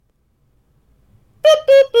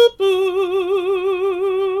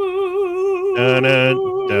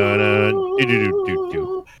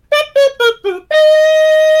Do-do-do-do-do.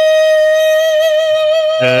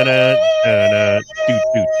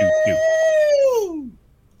 Do-do-do-do-do.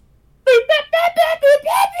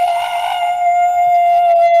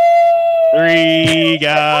 Three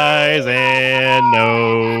guys and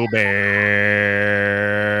no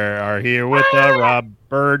bear are here with the Rob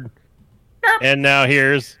Bird. And now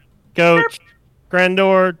here's Coach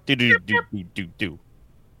Grandor. Do-do-do-do-do-do.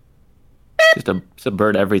 It's a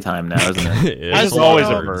bird every time now, isn't it? It's always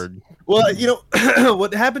a bird. Well,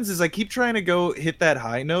 what happens is I keep trying to go hit that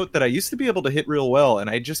high note that I used to be able to hit real well, and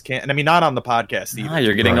I just can't. And I mean, not on the podcast either.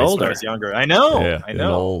 You're getting older. When I was younger. I know. Yeah, I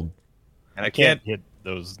know. Old. And I Can't can't. hit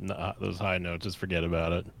those high notes. Just forget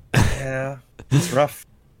about it. Yeah, it's rough.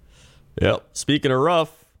 Yep. Speaking of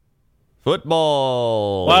rough,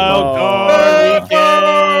 football. Wild card weekend.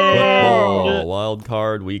 Football. Wild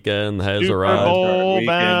card weekend has Super arrived. Bowl Weekend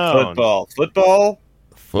bound. football,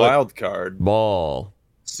 wild card, Football.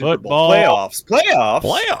 Super Football. Bowl, playoffs.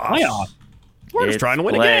 Playoffs. We're just It's trying to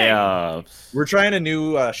win a game. playoffs. We're trying a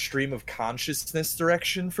new stream of consciousness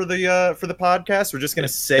direction for the podcast. We're just gonna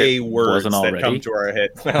say words wasn't that already. come to our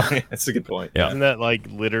head. Well, that's a good point. Yeah. Isn't that like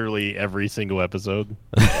literally every single episode?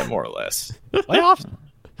 Yeah, more or less. Playoffs.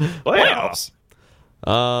 Playoffs.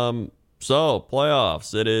 So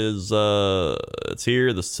playoffs. It is. It's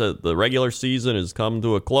here. The regular season has come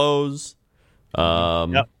to a close.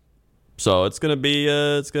 Yep. So it's gonna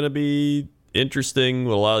be interesting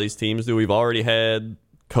what a lot of these teams do. We've already had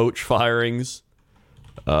coach firings.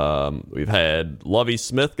 We've had Lovie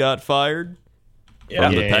Smith got fired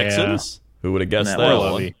from the Yeah. Texans. Who would have guessed That that? Poor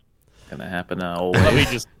was- Lovey. Gonna happen now. Lovey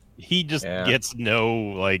he Yeah. gets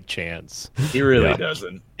no chance. He really Yeah.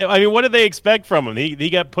 doesn't. I mean, what did they expect from him? He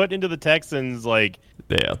got put into the Texans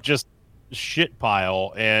Yeah. just shit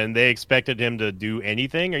pile, and they expected him to do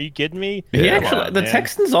anything. Are you kidding me? He Yeah, actually, Come on, the man.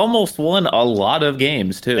 Texans almost won a lot of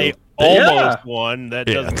games too. They Yeah. almost won. That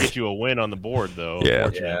Yeah. doesn't get you a win on the board, though. Yeah.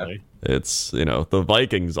 Unfortunately. It's the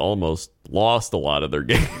Vikings almost lost a lot of their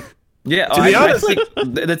game. Yeah, To be honest,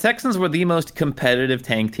 the Texans were the most competitive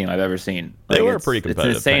tank team I've ever seen. They were a it's- pretty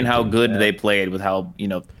competitive It's insane tank how team. good they played with how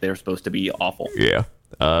they're supposed to be awful. Yeah.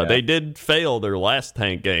 They did fail their last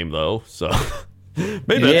tank game though, so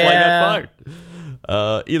maybe that's why he got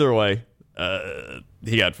fired. Either way,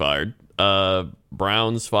 he got fired.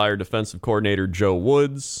 Browns fired defensive coordinator Joe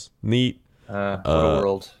Woods. Neat. What a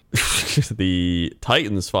world. The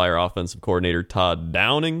Titans fire offensive coordinator Todd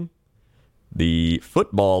Downing. The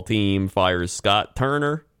football team fires Scott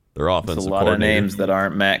Turner, their It's a offensive lot of coordinator. names that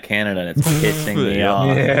aren't Matt Canada, and it's pissing me Yeah.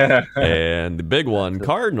 off. Yeah. And the big one,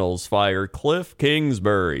 Cardinals fire Cliff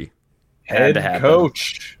Kingsbury. Had to Head happen.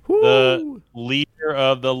 coach. The leader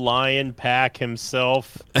of the lion pack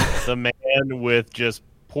himself, the man with just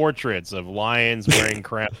portraits of lions wearing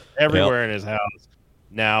crowns everywhere in his house,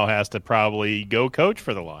 now has to probably go coach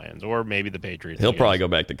for the Lions or maybe the Patriots. He'll probably go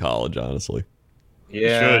back to college, honestly.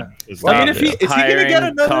 Yeah. Should. Well, I mean, is he gonna get Hiring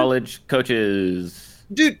another college coaches?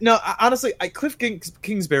 Dude, no, honestly, Cliff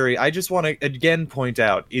Kingsbury, I just want to again point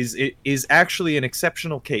out is actually an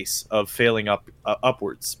exceptional case of failing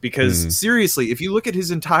upwards because seriously, if you look at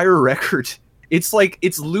his entire record, it's like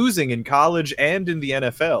it's losing in college and in the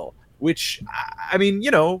NFL, which I mean,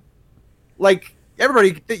 like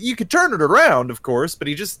everybody, you could turn it around, of course, but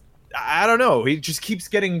I don't know. He just keeps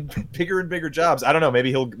getting bigger and bigger jobs. I don't know. Maybe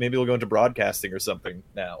he'll go into broadcasting or something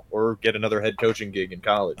now, or get another head coaching gig in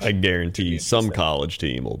college. I guarantee some college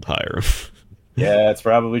team will hire him. Yeah, that's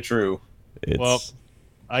probably true. Well,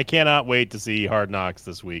 I cannot wait to see Hard Knocks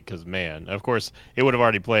this week because, man, of course, it would have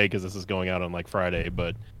already played because this is going out on Friday,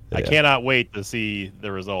 but I Yeah. cannot wait to see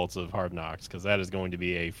the results of Hard Knocks because that is going to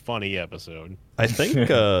be a funny episode. I think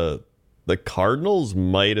the Cardinals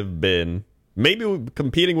might have been maybe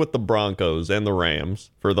competing with the Broncos and the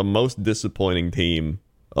Rams for the most disappointing team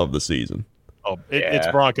of the season. Oh, it's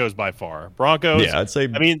Broncos by far. Broncos. Yeah, I'd say.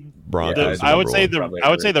 I mean, Broncos. I would say Probably I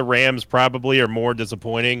would say agree. the Rams probably are more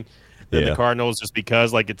disappointing than the Cardinals just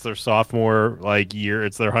because it's their sophomore year,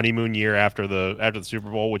 it's their honeymoon year after the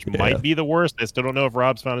Super Bowl, which might be the worst. I still don't know if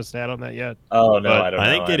Rob's found a stat on that yet. Oh no, But I don't know. I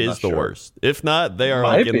think it I'm is not the sure. worst. If not, they are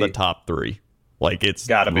Might in be. the top three. It's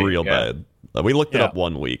Gotta be, real yeah. bad. We looked it Yeah. up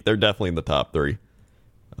 1 week. They're definitely in the top three.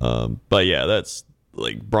 But yeah, that's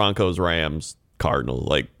Broncos, Rams,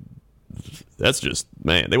 Cardinals. That's just,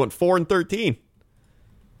 man, they went 4-13.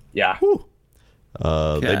 Yeah.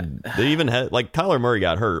 They even had Kyler Murray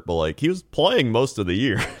got hurt, but he was playing most of the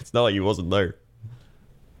year. It's not like he wasn't there.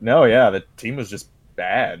 No, yeah, the team was just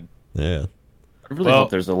bad. Yeah. I really hope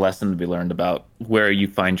there's a lesson to be learned about where you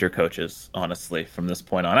find your coaches, honestly, from this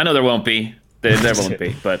point on. I know there won't be, There won't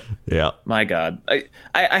be, but Yeah. my God,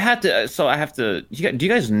 I had to. So I have to. Do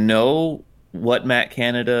you guys know what Matt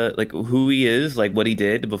Canada, like who he is, like what he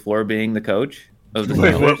did before being the coach of the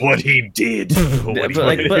Steelers? What he did?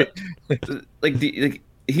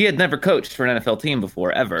 He had never coached for an NFL team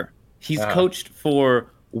before ever. He's coached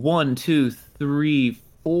for 1, 2, 3,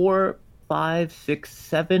 4, 5, 6,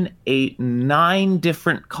 7, 8, 9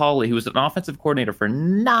 different college. He was an offensive coordinator for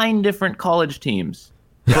 9 different college teams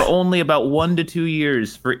for only about 1 to 2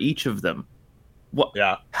 years for each of them. What?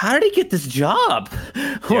 Yeah. How did he get this job?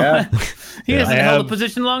 Yeah. He hasn't held a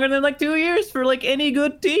position longer than like 2 years for like any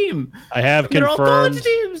good team. I have They're all confirmed college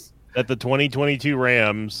teams. that the 2022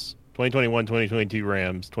 Rams, 2021, 2022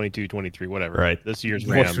 Rams, 22, 23, whatever. Right. This year's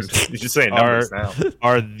Rams You're just saying numbers now.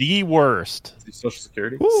 are the worst Social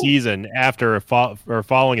Security. season after or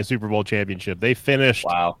following a Super Bowl championship. They finished.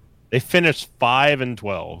 Wow. They finished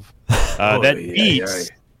 5-12.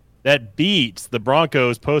 That beats the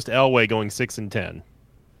Broncos post Elway going 6-10.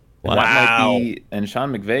 Wow. Might be, and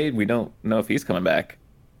Sean McVay, we don't know if he's coming back.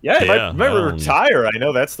 Yeah, if I retire, I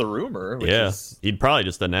know that's the rumor. He'd probably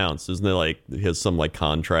just announce, isn't it? Like he has some like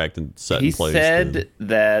contract and set in place. He said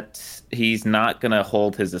that he's not going to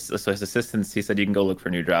hold his assistants. He said you can go look for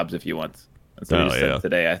new jobs if you want. That's what he said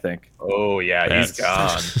today, I think. Oh yeah, he's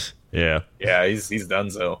gone. yeah, he's done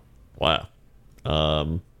so. Wow.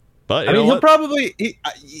 But I mean, he'll probably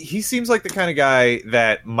he seems like the kind of guy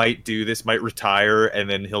that might do this, might retire, and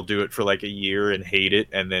then he'll do it for like a year and hate it,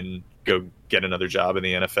 and then go get another job in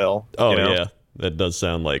the NFL. Oh, yeah. That does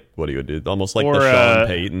sound like what he would do. Almost like the Sean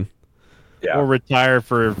Payton. Yeah. Or retire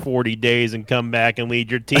for 40 days and come back and lead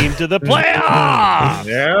your team to the playoffs.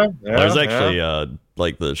 There's actually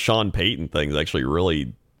like the Sean Payton thing is actually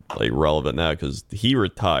really like relevant now because he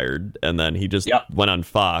retired and then he just went on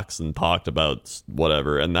Fox and talked about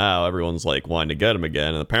whatever, and now everyone's like wanting to get him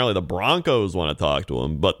again, and apparently the Broncos want to talk to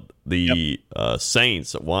him, but the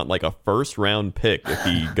Saints want like a first-round pick if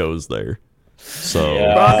he goes there.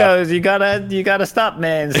 So Broncos, you gotta stop,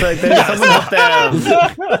 man. It's like there's someone up there.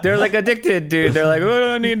 They're like addicted, dude. They're like, oh, I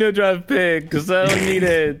don't need to drive pick because I don't need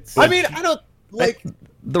it. I mean, I don't like.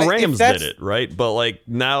 The Rams did it, right? But like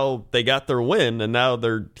now they got their win and now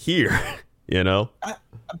they're here, you know?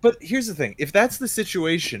 But here's the thing. If that's the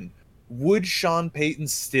situation, would Sean Payton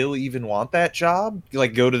still even want that job?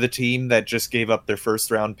 Like go to the team that just gave up their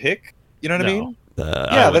first round pick? You know what I mean?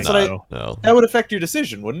 That's what that would affect your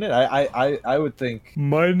decision, wouldn't it? I would think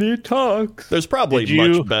money talks. There's probably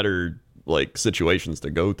much better like situations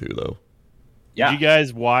to go to though. Yeah. Did you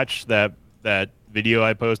guys watch that video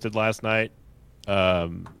I posted last night?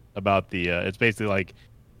 About the it's basically like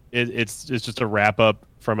it's just a wrap up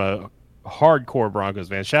from a hardcore Broncos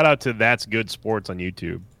fan. Shout out to That's Good Sports on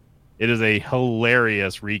YouTube. It is a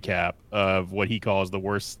hilarious recap of what he calls the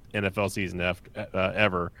worst NFL season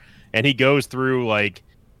ever, and he goes through like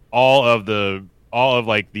all of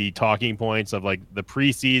like the talking points of like the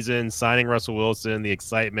preseason signing Russell Wilson, the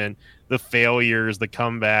excitement, the failures, the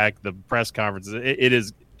comeback, the press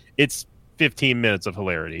conferences. It's 15 minutes of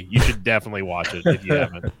hilarity. You should definitely watch it if you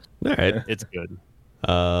haven't. All right. It's good.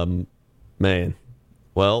 Man.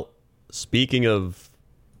 Well, speaking of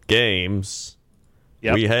games,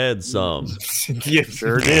 we had some. You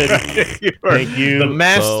sure did. Thank you. The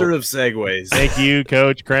master of segues. Thank you,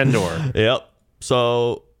 Coach Krendor. Yep.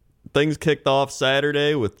 So things kicked off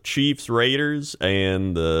Saturday with Chiefs Raiders,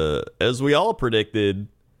 and as we all predicted,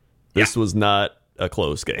 this was not a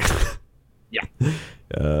close game.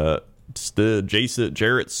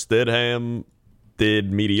 Jarrett Stidham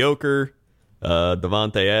did mediocre.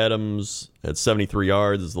 Devontae Adams had 73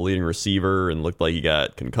 yards as the leading receiver and looked like he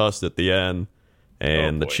got concussed at the end.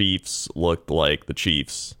 And the Chiefs looked like the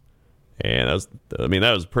Chiefs. And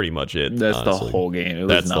that was pretty much it. That's honestly. The whole game. It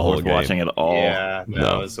was not worth watching at all. Yeah,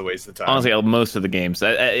 no, it was a waste of time. Honestly, most of the games.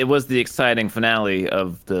 It was the exciting finale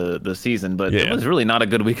of the season, but it was really not a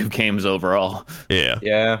good week of games overall.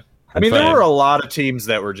 Yeah. I mean, there were a lot of teams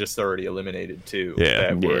that were just already eliminated too.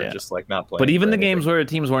 That were just like not playing. But even the games where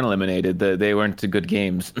teams weren't eliminated, they weren't good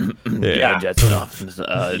games. Jets, Dolphins,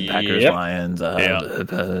 Packers, Lions.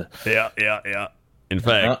 In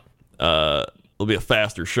fact, it'll be a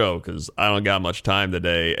faster show because I don't got much time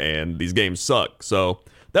today, and these games suck. So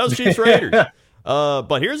that was Chiefs Raiders.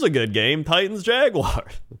 But here's a good game: Titans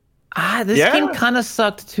Jaguars. This game kind of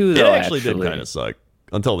sucked too, though. It actually did kind of suck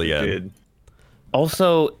until the end.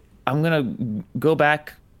 Also, I'm gonna go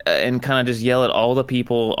back and kind of just yell at all the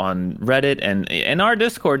people on Reddit and in our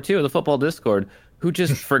Discord too, the football Discord, who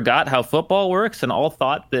just forgot how football works and all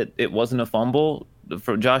thought that it wasn't a fumble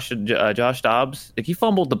for Josh Dobbs. Like, he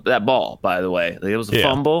fumbled that ball, by the way. It was a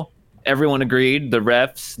fumble. Everyone agreed. The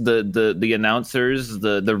refs, the announcers,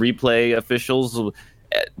 the replay officials,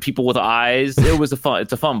 people with eyes.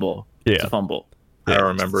 It's a fumble. Yeah. It's a fumble. I don't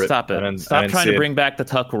remember it. Stop it. Stop trying to bring back the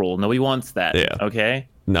tuck rule. Nobody wants that. Yeah. Okay.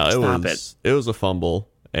 No, it was a fumble,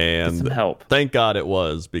 Get some and help. thank God it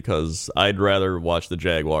was, because I'd rather watch the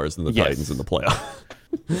Jaguars than the Yes. Titans in the playoff.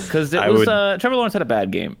 Because Trevor Lawrence had a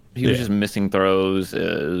bad game. He was just missing throws. It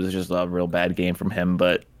was just a real bad game from him.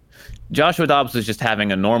 But Joshua Dobbs was just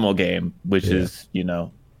having a normal game, which is, I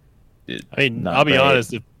mean, not I'll be great.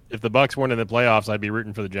 honest. If the Bucks weren't in the playoffs, I'd be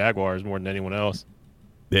rooting for the Jaguars more than anyone else.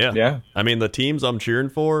 Yeah. I mean, the teams I'm cheering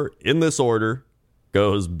for in this order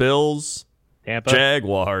goes Bills, Tampa,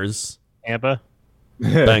 Jaguars, Tampa,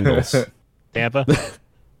 Bengals. Tampa.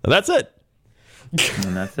 That's it.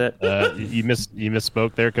 and that's it. You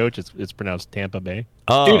misspoke there, Coach. It's pronounced Tampa Bay.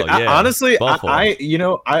 Oh, Dude, yeah. honestly, Buffalo.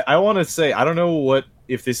 I want to say, I don't know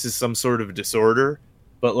if this is some sort of disorder,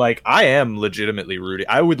 but like, I am legitimately rooting.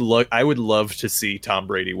 I would love to see Tom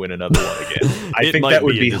Brady win another one again. I It think might that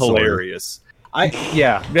would be a be disorder. hilarious.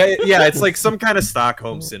 It's like some kind of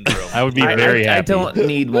Stockholm syndrome. I would be very happy. I don't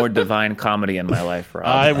need more divine comedy in my life, Rob.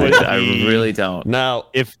 I would I be- really don't. Now,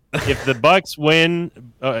 If the Bucks win,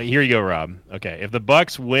 here you go, Rob. Okay, if the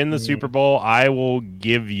Bucks win the Super Bowl, I will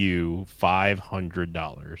give you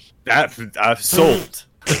 $500. That sold.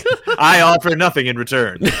 I offer nothing in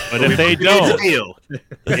return. But if they It's a don't, deal.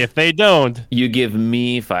 if they don't, You give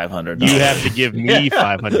me $500. you have to give me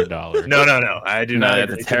 $500. No. I do No, not. that's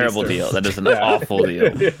agree a to terrible these deal. terms. That is an awful deal.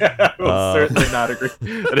 I will certainly not agree.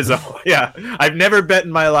 That is I've never bet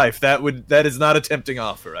in my life. That is not a tempting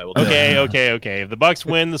offer. I will. tell you. Okay. If the Bucks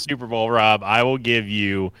win the Super Bowl, Rob, I will give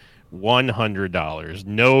you $100.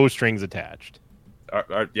 No strings attached.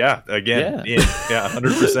 Yeah. Again. Yeah.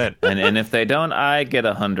 100%. And if they don't, I get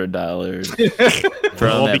 $100 It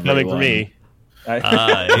from won't be coming everyone. from me.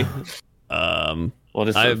 Well,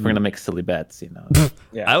 just I've- we're gonna make silly bets, you know.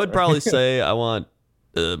 Yeah. I would probably say I want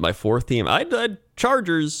my fourth team. I'd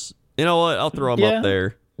Chargers. You know what? I'll throw them Yeah. up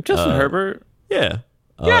there. Justin Herbert, Yeah.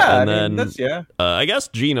 Yeah. and then that's I guess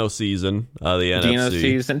Geno season, the NFC. Geno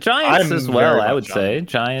season, Giants I'm as well. very I would much say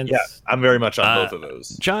Giants. Yeah. I'm very much on both of those.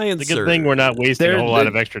 Giants. It's a good are- thing we're not wasting They're a whole lot the-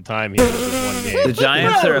 of extra time here with this one The game.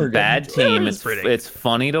 Giants are we're a bad gonna- team. we're It's pretty- it's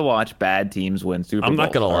funny to watch bad teams win Super I'm Bowls.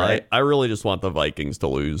 not gonna all lie. right? I really just want the Vikings to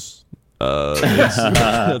lose.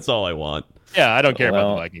 That's all I want. Yeah, I don't care about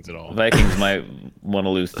Well, the Vikings at all. Vikings might want to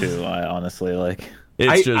lose too. I honestly like.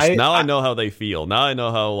 It's now I know how they feel. Now I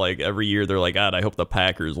know how like every year they're like, God, I hope the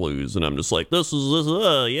Packers lose, and I'm just like, this.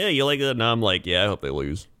 Yeah, you like that? Now I'm like, yeah, I hope they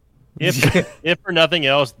lose. If for nothing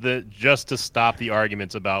else, just to stop the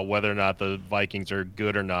arguments about whether or not the Vikings are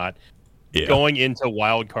good or not, Yeah. going into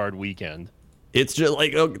Wild Card Weekend. It's just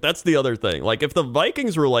like that's the other thing. Like if the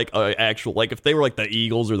Vikings were like if they were like the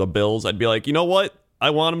Eagles or the Bills, I'd be like, you know what? I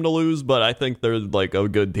want them to lose, but I think they're like a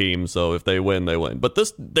good team. So if they win, they win. But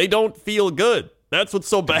they don't feel good. That's what's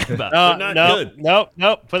so bad about it. They're not good.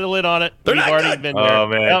 No. Put a lid on it. They're We've not already good. been there. Oh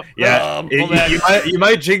man, Nope, yeah. pull back. You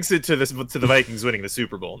might jinx it to the Vikings winning the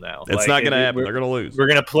Super Bowl now. It's Like, not gonna happen. we're- They're gonna lose. We're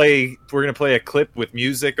gonna play a clip with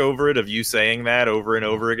music over it of you saying that over and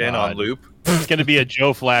over again on God. loop. It's going to be a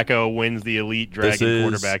Joe Flacco wins the elite This dragon is-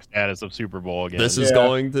 quarterback status of Super Bowl again. This is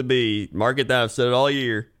going to be mark it down. I've said it all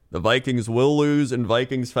year. The Vikings will lose in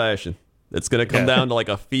Vikings fashion. It's going to come down to like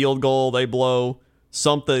a field goal they blow.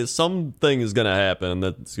 Something is going to happen, and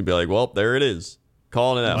that's going to be like, well, there it is.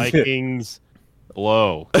 Calling it out. Vikings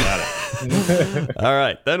blow. Got it. All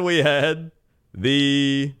right. Then we had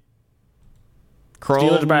the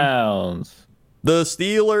Steelers Browns. The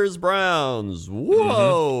Steelers Browns.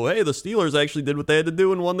 Whoa. Hey, the Steelers actually did what they had to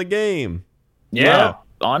do and won the game. Yeah.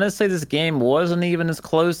 Honestly, this game wasn't even as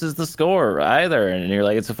close as the score either. And you're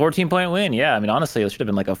like, it's a 14-point win. Yeah, I mean, honestly, it should have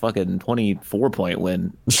been like a fucking 24-point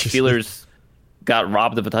win. Steelers got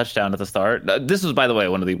robbed of a touchdown at the start. This was, by the way,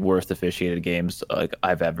 one of the worst officiated games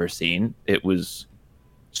I've ever seen. It was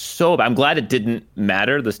so bad. I'm glad it didn't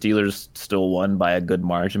matter. The Steelers still won by a good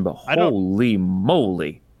margin, but holy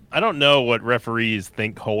moly. I don't know what referees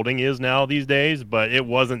think holding is now these days, but it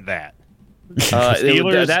wasn't that.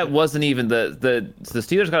 Steelers- That wasn't even the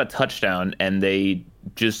Steelers got a touchdown, and they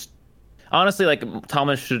just honestly, like,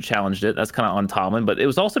 Tomlin should have challenged it. That's kind of on Tomlin, but it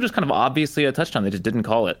was also just kind of obviously a touchdown. They just didn't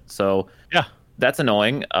call it. So Yeah. that's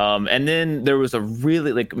annoying. And then there was a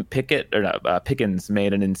really Pickens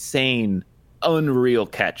made an insane, unreal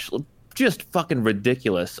catch, just fucking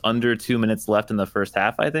ridiculous. Under 2 minutes left in the first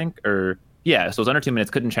half, I think, so it was under 2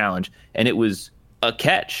 minutes, couldn't challenge, and it was a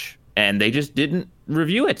catch, and they just didn't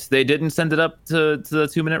review it. They didn't send it up to the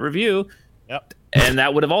 2 minute review. Yep. And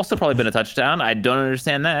that would have also probably been a touchdown. I don't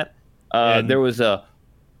understand that. And- There was a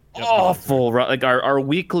awful. Like our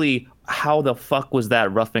weekly, how the fuck was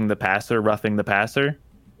that roughing the passer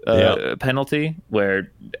penalty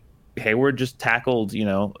where Hayward just tackled,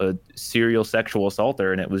 a serial sexual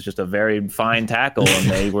assaulter, and it was just a very fine tackle, and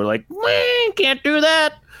they were like, can't do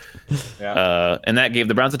that. Yeah. And that gave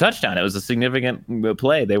the Browns a touchdown. It was a significant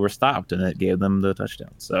play. They were stopped, and it gave them the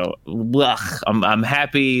touchdown. So, I'm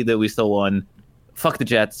happy that we still won. Fuck the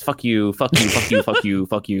Jets. Fuck you. Fuck you. Fuck you. Fuck you.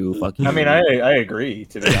 Fuck you. Fuck you. I mean, I agree,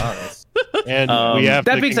 to be honest. And we have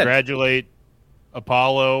to congratulate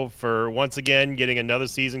Apollo for once again getting another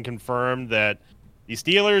season confirmed that the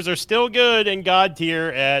Steelers are still good and God tier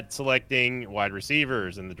at selecting wide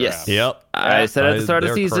receivers in the draft. Yes. Yep. I said at the start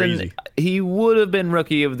of the season, crazy. He would have been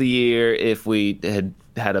rookie of the year if we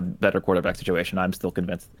had a better quarterback situation. I'm still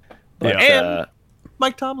convinced. But, and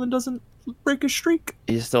Mike Tomlin doesn't break a streak.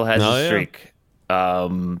 He still has a streak.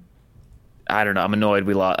 I don't know. I'm annoyed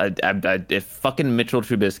we lost. If fucking Mitchell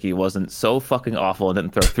Trubisky wasn't so fucking awful and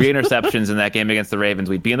didn't throw 3 interceptions in that game against the Ravens,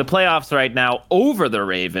 we'd be in the playoffs right now over the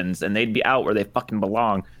Ravens, and they'd be out where they fucking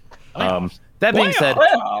belong. That being said,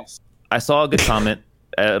 I saw a good comment.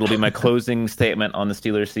 It'll be my closing statement on the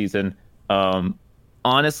Steelers season.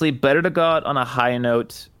 Honestly, better to go out on a high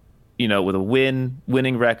note, with a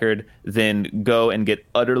winning record than go and get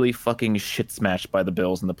utterly fucking shit smashed by the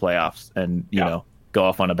Bills in the playoffs and, go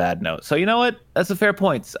off on a bad note. So you know what? That's a fair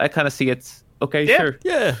point. I kind of see it. Okay, sure.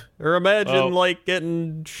 Yeah. Or imagine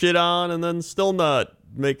getting shit on and then still not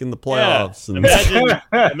making the playoffs.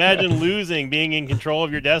 Yeah. Imagine losing, being in control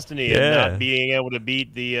of your destiny and not being able to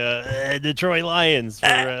beat the Detroit Lions for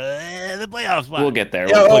the playoffs. We'll get there.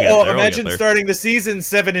 Imagine starting the season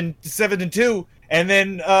 7-2. And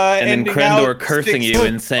then Krendor cursing you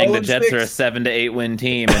and saying the Jets are a 7 to 8 win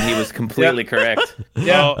team, and he was completely correct.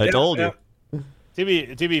 I told you. To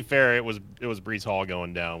be fair, it was Breece Hall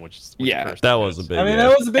going down, which that was a big.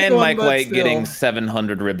 That was a big and one, Mike White getting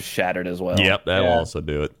 700 ribs shattered as well. Yep, that'll also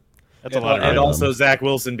do it. That's a lot. And also Zach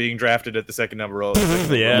Wilson being drafted at the second number. We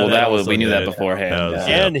knew that beforehand.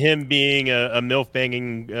 And him being a milf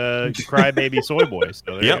banging crybaby soy boy.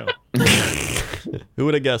 So there you go. Who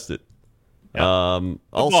would have guessed it? Yep.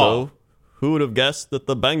 Also, who would have guessed that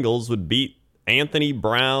the Bengals would beat Anthony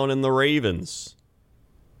Brown and the Ravens?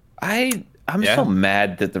 I'm so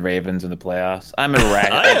mad that the Ravens in the playoffs. I'm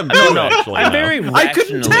irrational. I am too, I'm very rationally I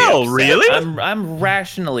couldn't tell, upset. really? I'm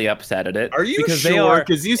rationally upset at it. Are you because sure? They are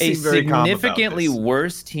Because you seem a very calm about significantly this.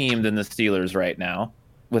 worse team than the Steelers right now.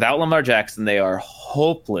 Without Lamar Jackson, they are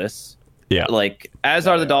hopeless. Yeah. As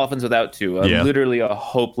are the Dolphins without Tua. Literally a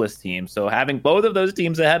hopeless team. So having both of those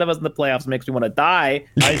teams ahead of us in the playoffs makes me want to die.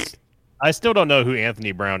 I still don't know who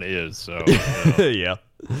Anthony Brown is, so yeah.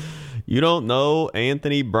 You don't know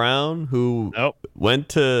Anthony Brown, who went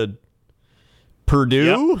to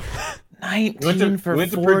Purdue? Yep. 19 for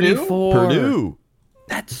 44. Purdue.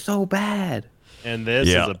 That's so bad. And this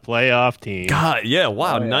is a playoff team. God,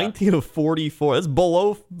 wow, 19 of 44. That's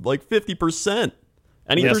below 50%.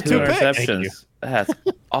 And he threw 2 interceptions. That's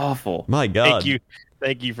awful. My God.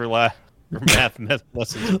 Thank you for math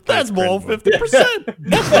lessons. That's below 50%.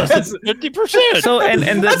 That's less than 50%. So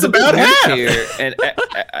and that's about half. Here, and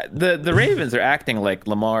the Ravens are acting like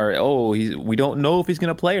Lamar. We don't know if he's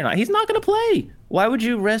going to play or not. He's not going to play. Why would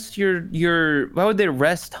you rest Why would they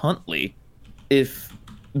rest Huntley if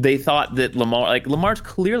they thought that Lamar's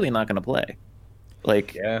clearly not going to play?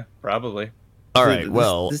 Yeah, probably. All right.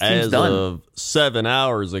 This as done. Of 7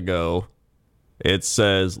 hours ago, it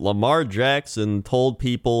says Lamar Jackson told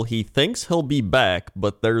people he thinks he'll be back,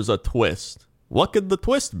 but there's a twist. What could the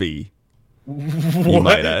twist be? You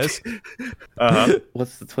might ask.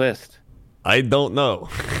 What's the twist? I don't know.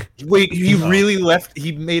 Wait, he really left?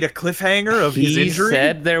 He made a cliffhanger of his injury? He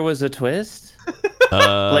said there was a twist?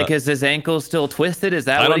 Is his ankle still twisted? Is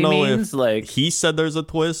that what he means? He said there's a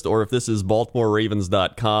twist, or if this is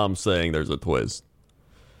BaltimoreRavens.com saying there's a twist.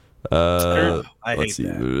 Let's see.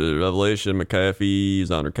 Revelation, McAfee,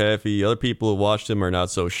 Zonder Caffey. Other people who watched him are not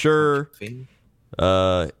so sure.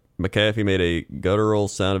 McAfee made a guttural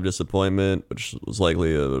sound of disappointment, which was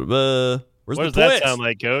likely a... Where's what the does twist? That sound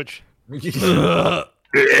like, Coach?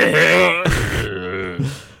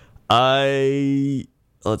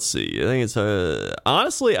 Let's see. I think it's...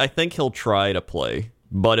 honestly, I think he'll try to play,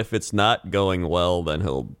 but if it's not going well, then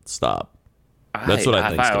he'll stop. That's what I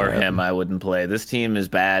think. If I were him, I wouldn't play. This team is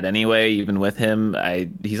bad anyway. Even with him,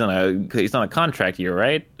 he's on a contract year,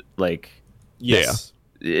 right? Yes.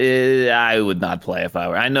 I would not play if I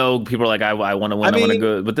were. I know people are like, I want to win. I want to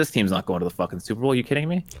go, but this team's not going to the fucking Super Bowl. Are you kidding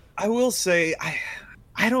me? I will say,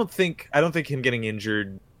 I don't think him getting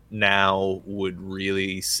injured now would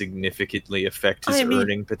really significantly affect his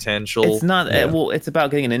earning potential. It's not well. It's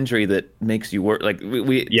about getting an injury that makes you work. Like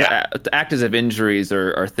the active injuries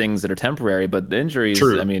are things that are temporary, but the injuries,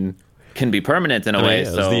 I mean, can be permanent in a way. Yeah,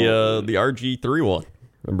 so the RG3 one.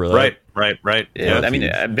 Remember that? Right. Yeah, I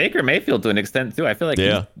mean, Baker Mayfield to an extent too. I feel like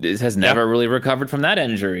he has never really recovered from that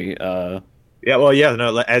injury. No,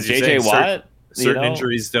 as you say, JJ Watt, certain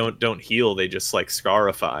injuries don't heal; they just like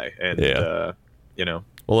scarify, and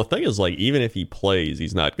Well, the thing is, like, even if he plays,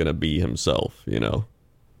 he's not going to be himself.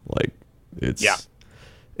 Like it's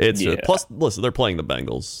plus. Listen, they're playing the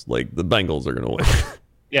Bengals. Like the Bengals are going to win.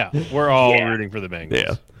 Yeah, we're all rooting for the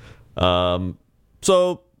Bengals. Yeah.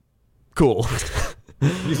 So cool.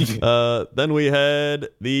 Then we had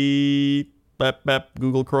the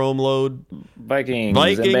Google Chrome load. Vikings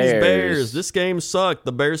Bears. This game sucked.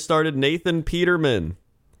 The Bears started Nathan Peterman.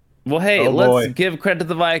 Well, hey, let's give credit to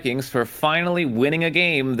the Vikings for finally winning a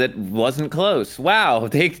game that wasn't close. Wow,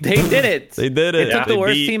 they did it. They did it. They took the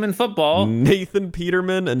worst team in football. Nathan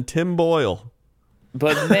Peterman and Tim Boyle.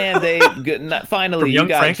 But man, finally you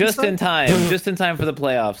got just in time for the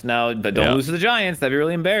playoffs. Now, but don't lose to the Giants. That'd be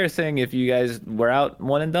really embarrassing if you guys were out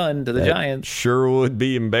one and done to the Giants. Sure would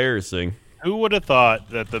be embarrassing. Who would have thought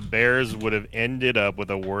that the Bears would have ended up with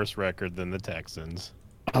a worse record than the Texans?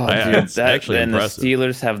 Oh, dude, that's actually and impressive. The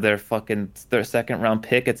Steelers have their second round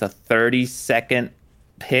pick. It's a 32nd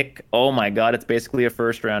pick. Oh my God, it's basically a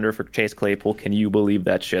first rounder for Chase Claypool. Can you believe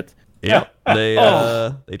that shit? Yeah,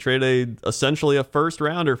 they traded essentially a first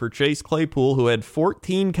rounder for Chase Claypool, who had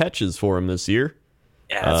 14 catches for him this year.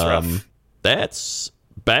 Yeah, that's rough. That's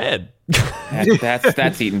bad.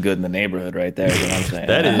 That's eating good in the neighborhood right there. Is what I'm saying.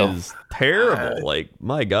 That is terrible. Like,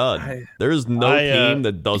 my God, there's no team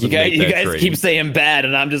that doesn't make that You guys trade. keep saying bad,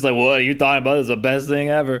 and I'm just like, what are you talking about? This is the best thing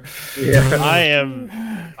ever.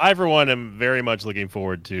 Yeah. I for one am very much looking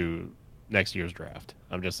forward to next year's draft.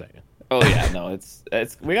 I'm just saying. Oh yeah, no, it's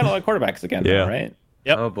we got a lot of quarterbacks again, now, right?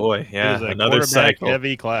 Yep. Oh boy, yeah, It is a another cycle,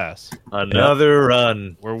 heavy class. another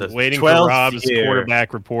run. We're waiting for Rob's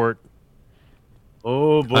quarterback report.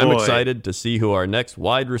 Oh boy, I'm excited to see who our next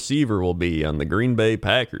wide receiver will be on the Green Bay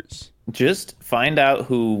Packers. Just find out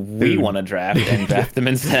who we want to draft and draft them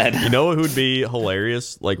instead. You know who would be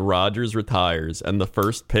hilarious? Like, Rodgers retires, and the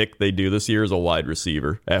first pick they do this year is a wide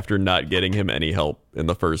receiver after not getting him any help in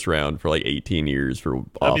the first round for like 18 years for offense.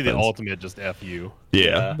 That'd be the ultimate just F you.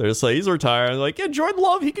 Yeah. They're just like, he's retired. Like, yeah, Jordan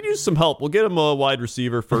Love, he could use some help. We'll get him a wide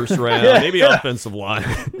receiver first round, maybe offensive line.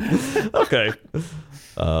 Okay.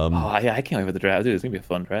 I can't wait for the draft, dude. It's gonna be a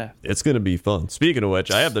fun draft. It's gonna be fun. Speaking of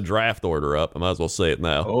which, I have the draft order up. I might as well say it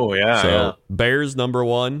now. Oh yeah. So Bears number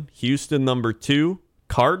 1, Houston number 2,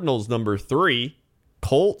 Cardinals number 3,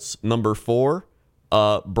 Colts number 4,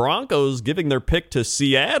 Broncos giving their pick to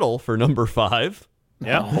Seattle for number 5.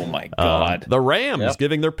 Yeah. Oh my God. The Rams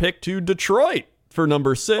giving their pick to Detroit for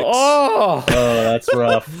number 6. Oh, that's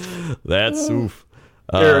rough. That's oof.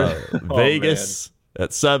 Vegas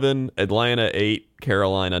at 7, Atlanta 8,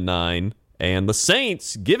 Carolina 9, and the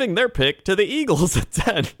Saints giving their pick to the Eagles at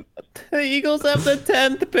 10. the Eagles have the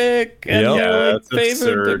 10th pick, and Yep. they're that's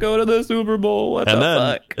favored to absurd. go to the Super Bowl. What And the then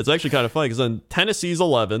fuck? it's actually kind of funny because then Tennessee's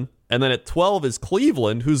 11, and then at 12 is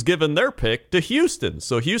Cleveland, who's given their pick to Houston.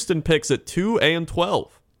 So Houston picks at 2 and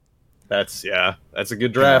 12. That's a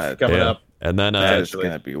good draft coming Yeah. up. And then That is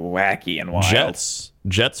gonna be wacky and wild.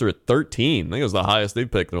 Jets are at 13. I think it was the highest they've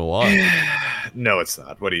picked in a while. No, it's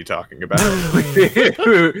not. What are you talking about?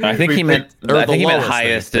 I think he meant. or I the think he meant lowest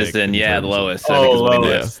highest, they've as picked in in the terms of- lowest. I think is what he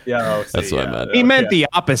meant. lowest. Yeah, That's what I meant. He meant the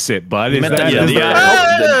opposite, bud. He meant the,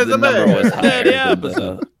 Yeah, the number was higher. Yeah,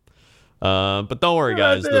 but, but don't worry,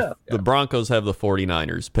 guys. The Broncos have the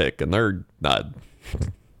 49ers pick, and they're not.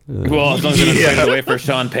 well, as long as they don't trade it away for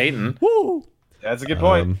Sean Payton. Woo! That's a good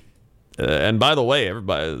point. And by the way,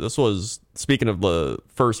 everybody, this was speaking of the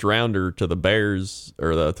first rounder to the Bears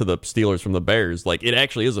or to the Steelers from the Bears. Like, it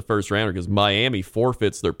actually is a first rounder because Miami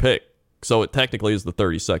forfeits their pick, so it technically is the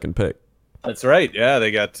 32nd pick. That's right. Yeah,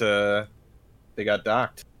 they got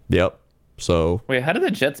docked. Yep. So Wait, how did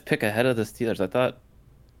the Jets pick ahead of the Steelers? I thought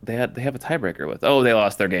they have a tiebreaker with. Oh, they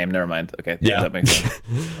lost their game. Never mind. Okay, Yeah. that makes sense.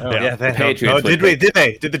 Yeah, The Patriots would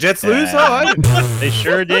pick. Did the Jets lose? Yeah. Oh, I didn't. They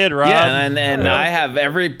sure did, Rob. Yeah, and I have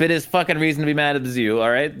every bit as fucking reason to be mad as you. All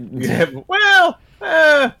right. Well,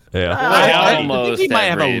 yeah. Almost he might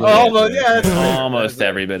have a every bit. almost, yeah, that's Almost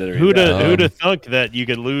every bit of the Who'd reason. have thunk that you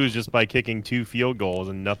could lose just by kicking 2 field goals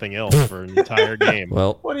and nothing else for an entire game?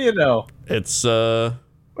 Well, what do you know? it's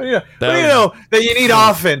What do you That know that you need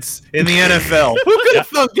offense in the NFL? Who could have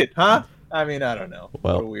thunk it, huh? I mean, I don't know.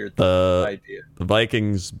 Well, what a weird the idea.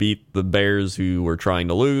 Vikings beat the Bears, who were trying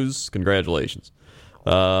to lose. Congratulations.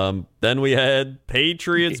 Then we had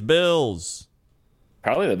Patriots-Bills.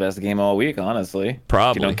 Probably the best game all week, honestly.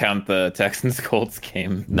 Probably. If you don't count the Texans-Colts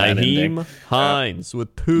game. Naheem Hines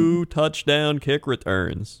with 2 touchdown kick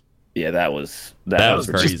returns. Yeah, that was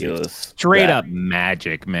crazy. ridiculous. Straight up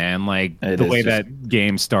magic, man. Like the way that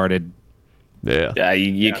game started. Yeah.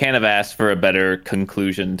 You can't have asked for a better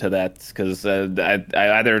conclusion to that, because I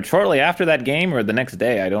either shortly after that game or the next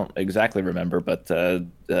day, I don't exactly remember, but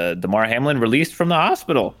Damar Hamlin released from the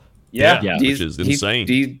hospital. Yeah. Which is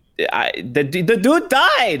insane. The dude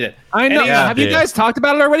died. I know. Have you guys talked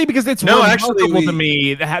about it already? Because it's remarkable to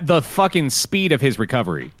me the fucking speed of his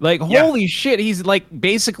recovery. Like, holy shit, he's like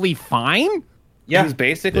basically fine. Yeah, he's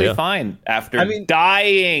basically fine after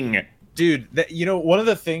dying. Dude, one of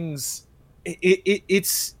the things,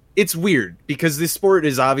 it's weird because this sport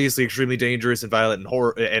is obviously extremely dangerous and violent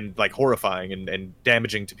and horrifying and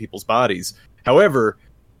damaging to people's bodies. However,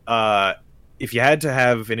 if you had to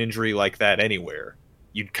have an injury like that anywhere,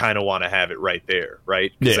 you'd kind of want to have it right there,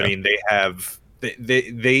 right? Because I mean, they have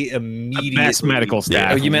they immediately best medical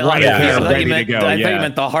staff. Oh, you meant right I thought you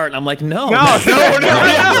meant the heart, and I'm like, no. What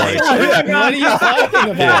are you talking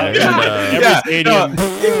about? Every stadium.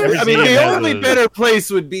 I mean, the only better place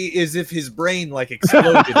would be is if his brain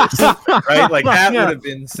exploded, right? Like that would have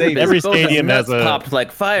been safe. Every stadium has popped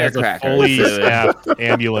like firecrackers. Fully staffed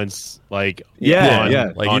ambulance, like you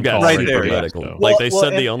got right super there, medical. Well, they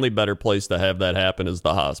said the only better place to have that happen is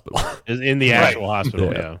the hospital. Is in the actual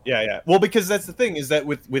hospital. Yeah. Well, because that's the thing is that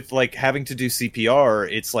with like having to do CPR,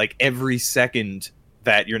 it's like every second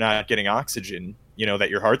that you're not getting oxygen, that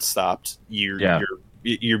your heart's stopped, your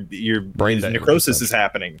brain necrosis is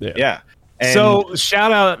happening. Yeah. And so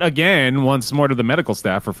shout out again once more to the medical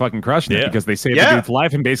staff for fucking crushing it, because they saved the dude's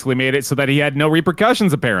life and basically made it so that he had no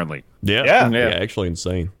repercussions apparently. Yeah, actually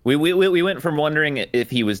insane. We went from wondering if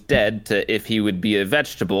he was dead to if he would be a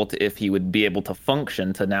vegetable to if he would be able to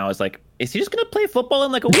function to now it's like, is he just gonna play football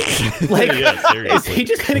in like a week? Seriously. Is he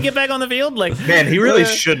just gonna get back on the field? Like, man, he really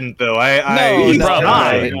shouldn't though. He's not.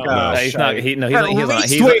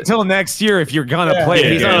 Wait till next year if you're gonna play.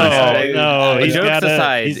 He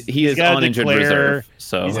is on injured reserve.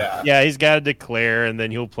 So he's got to declare, and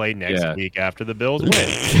then he'll play next week after the Bills win.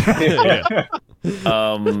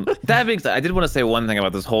 That being said, I did want to say one thing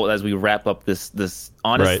about this whole as we wrap up this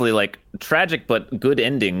honestly like tragic but good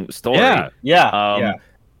ending story.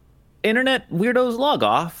 Internet weirdos log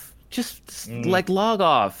off. Just log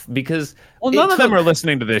off because none of them are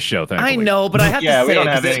listening to this show. Thankfully. I know, but I have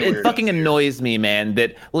to say it fucking here. annoys me, man.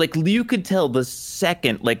 That you could tell the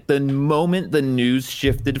second, the moment the news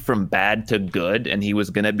shifted from bad to good, and he was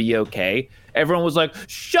gonna be okay. Everyone was like,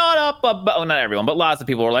 "Shut up!" Not everyone, but lots of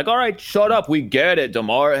people were like, "All right, shut up. We get it,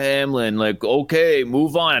 Damar Hamlin. Okay,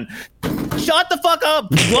 move on. Shut the fuck up.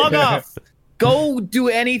 Log off." Go do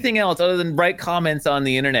anything else other than write comments on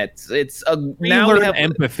the internet. It's now we have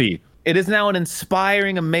empathy. It is now an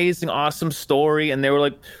inspiring, amazing, awesome story. And they were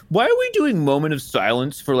like, why are we doing moment of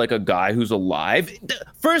silence for a guy who's alive?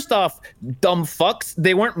 First off, dumb fucks.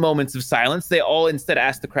 They weren't moments of silence. They all instead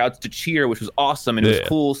asked the crowds to cheer, which was awesome. And it was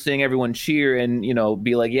cool seeing everyone cheer and,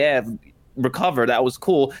 be like, yeah, recover. That was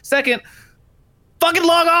cool. Second, fucking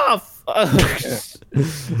log off.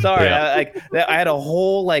 Sorry, I had a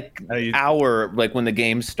whole hour when the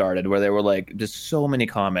game started where there were just so many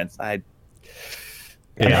comments. I'm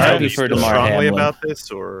happy for Damar strongly Hamlin. about this,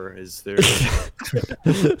 or is there?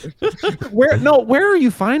 Where are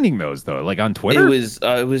you finding those though? On Twitter?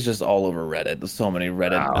 It was just all over Reddit. There's so many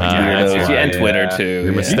Reddit weirdos and Twitter too.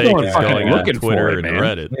 Your mistake is going on Twitter and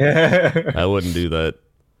Reddit. I wouldn't do that.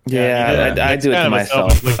 Yeah, I do it to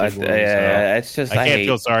myself. It's just I can't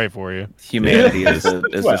feel sorry for you. Humanity is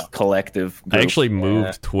this collective group. I actually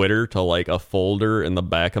moved Twitter to a folder in the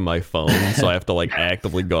back of my phone, so I have to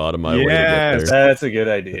actively go out of my way to get there. That's a good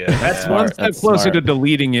idea. That's one step closer to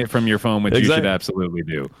deleting it from your phone, which you should absolutely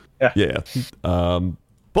do. Yeah.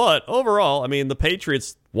 But overall, I mean, the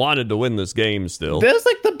Patriots wanted to win this game still. This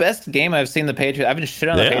is the best game I've seen the Patriots. I've been shitting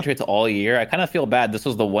on the Patriots all year. I kind of feel bad. This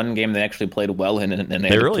was the one game they actually played well in, and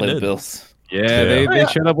they really played did. the Bills. Yeah, they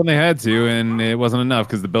shut up when they had to, and it wasn't enough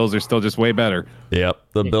because the Bills are still just way better. Yep.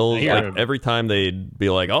 The Bills, every time they'd be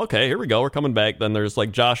like, okay, here we go, we're coming back. Then there's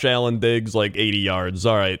Josh Allen digs 80 yards.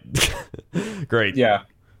 All right. Great. Yeah.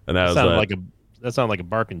 And that sounded like a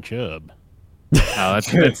barking chub. Oh,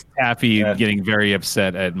 that's Taffy getting very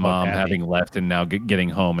upset at mom having left and now getting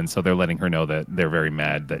home, and so they're letting her know that they're very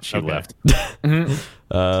mad that she left. It's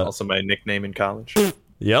also my nickname in college.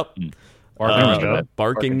 Yep.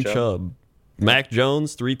 Barking Chub. Mac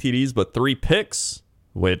Jones, 3 TDs, but 3 picks,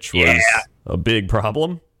 which was a big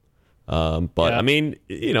problem. But I mean,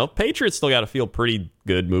 Patriots still got to feel pretty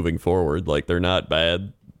good moving forward. Like they're not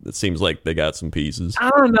bad. It seems like they got some pieces. I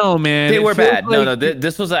don't know, man. They were bad. No.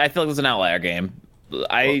 This was. I feel like it was an outlier game.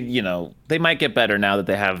 They might get better now that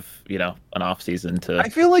they have, an off season to. I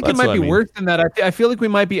feel like it might be worse than that. I feel like we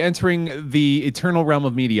might be entering the eternal realm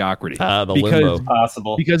of mediocrity. Limbo.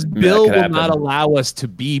 Possible. Because Bill will not allow us to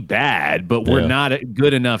be bad, but we're not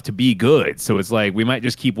good enough to be good. So it's like we might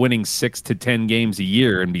just keep winning 6 to 10 games a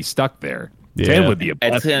year and be stuck there. 10 would be a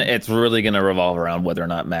blessing. It's really going to revolve around whether or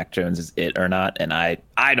not Mac Jones is it or not, and I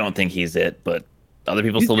don't think he's it, but other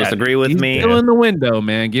people still disagree with me. He's still in the window,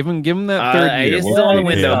 man. Give him that third year. He's still in the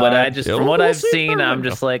window, but I just from what I've seen, I'm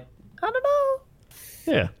just like, I don't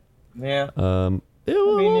know. Yeah.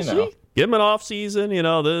 We'll see. Give him an off season,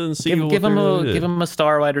 then see. Give him a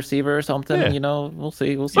star wide receiver or something. We'll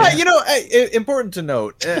see. Yeah, important to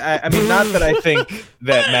note. I mean, not that I think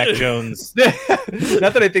that Mac Jones,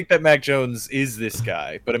 not that I think that Mac Jones is this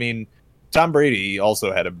guy, but I mean, Tom Brady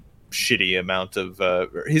also had a shitty amount of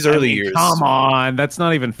his early years. Come on, that's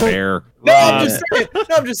not even fair. No,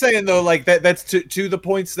 I'm just saying though, like that's to the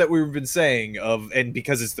points that we've been saying and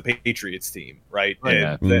because it's the Patriots team, right?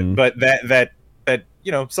 But that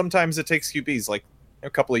sometimes it takes QBs like a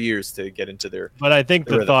couple of years to get into their. But I think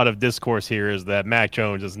the thought of discourse here is that Mac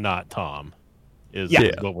Jones is not Tom. Is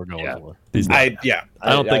what we're going for. I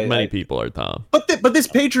don't think many people are Tom. But this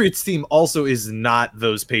Patriots team also is not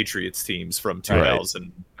those Patriots teams from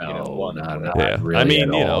 2000. Really I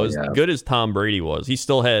mean, as good as Tom Brady was, he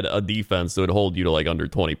still had a defense that would hold you to like under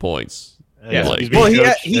 20 points. Yeah.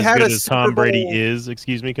 He had as Tom Brady is.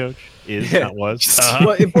 Excuse me, Coach. Not was.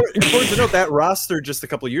 Well, important to note that roster just a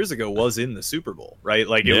couple of years ago was in the Super Bowl, right?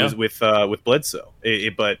 Like it was with Bledsoe.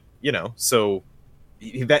 But so.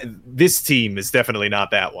 This team is definitely not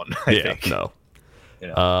that one. I think. No.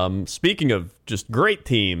 Speaking of just great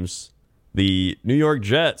teams, the New York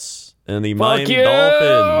Jets and the Miami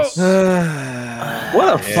Dolphins.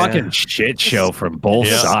 What a fucking shit show from both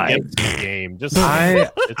sides. Game. Just it's a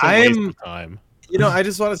waste of time. I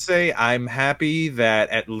just want to say I'm happy that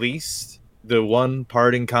at least the one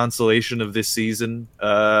parting consolation of this season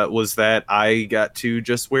was that I got to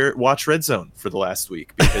just watch Red Zone for the last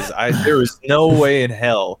week because there was no way in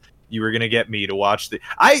hell you were gonna get me to watch the.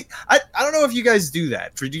 I don't know if you guys do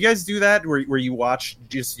that. Do you guys do that where you watch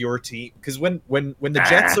just your team? Because when the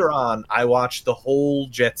Jets are on, I watch the whole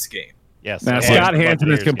Jets game. Yes, Scott Hanson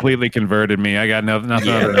has completely converted me. I got nothing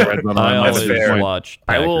other than Red Zone.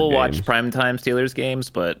 I will watch primetime Steelers games,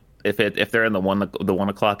 but if they're in the 1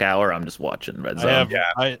 o'clock hour, I'm just watching Red Zone.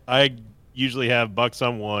 I usually have Bucks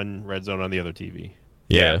on one, Red Zone on the other TV.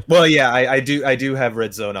 Yeah. Well, yeah, I do have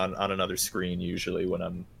Red Zone on another screen usually when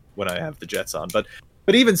I have the Jets on. But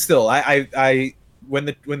even still, I when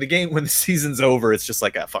the season's over, it's just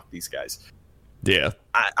like fuck these guys. Yeah.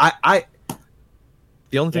 I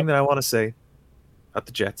the only thing that I want to say about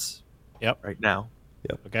the Jets right now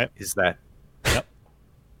is that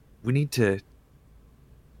we need to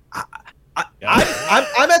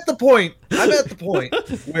I'm at the point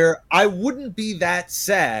where I wouldn't be that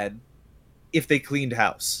sad if they cleaned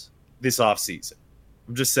house this offseason.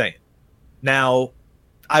 I'm just saying. Now,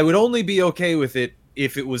 I would only be okay with it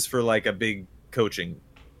if it was for like a big coaching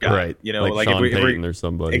guy, right? Like Sean if Payton or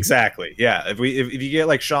somebody. Exactly. Yeah. If you get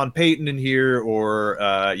like Sean Payton in here, or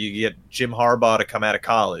you get Jim Harbaugh to come out of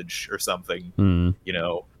college or something,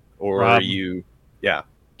 or Rob,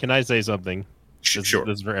 Can I say something? Sure.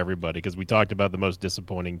 This is for everybody because we talked about the most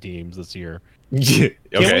disappointing teams this year.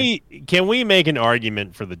 Okay. Can we make an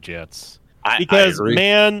argument for the Jets? Because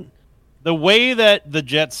man, the way that the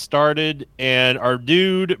Jets started and our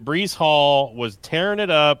dude Breece Hall was tearing it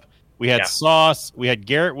up. We had Sauce, we had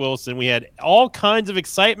Garrett Wilson, we had all kinds of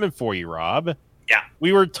excitement for you, Rob. Yeah.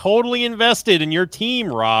 We were totally invested in your team,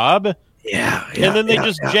 Rob. Yeah. And then they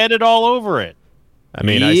just jetted all over it. I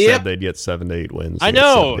mean, I said they'd get 7 to 8 wins. I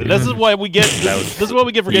know. This is what we get. This is what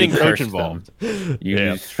we get for getting coach involved.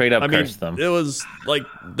 You straight up cursed them. It was like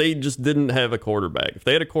they just didn't have a quarterback. If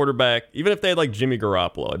they had a quarterback, even if they had like Jimmy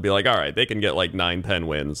Garoppolo, I'd be like, all right, they can get like 9-10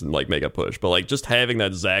 wins and like make a push. But like just having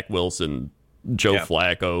that Zach Wilson, Joe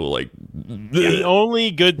Flacco, like the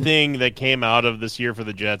only good thing that came out of this year for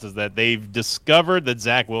the Jets is that they've discovered that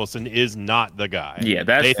Zach Wilson is not the guy. Yeah,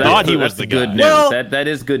 they thought he was the good guy. News. Well, that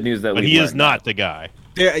is good news that but he is not the guy.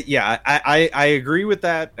 Yeah, I agree with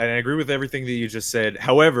that, and I agree with everything that you just said.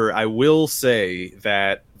 However, I will say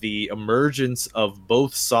that the emergence of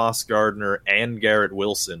both Sauce Gardner and Garrett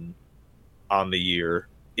Wilson on the year,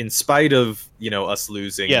 in spite of us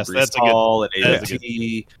losing Breece Hall and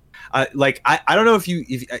AFT, I don't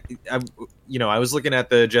know I was looking at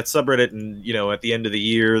the Jets subreddit, and at the end of the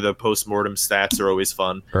year, the post-mortem stats are always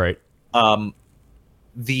fun. Right.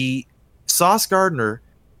 The Sauce Gardner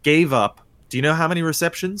gave up. Do you know how many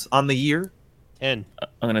receptions on the year? 10. I'm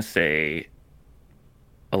gonna say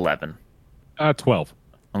 11. 12.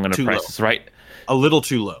 I'm gonna Too price low. this right. A little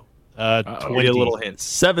too low. 20. A little hint.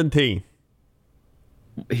 17.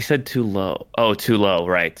 He said too low. Oh, too low.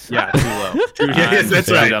 Right. Yeah, too low. Yes, that's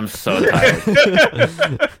Dude, right. I'm so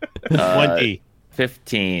tired. 20.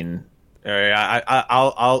 15. All right,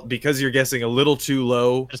 I'll because you're guessing a little too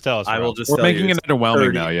low. Just tell us. I will Rob. just. We're tell making you it it's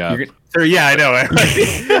underwhelming 30. now, yeah. Yeah, I know.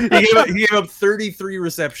 he gave up 33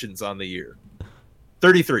 receptions on the year.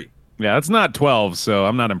 33. Yeah, it's not 12, so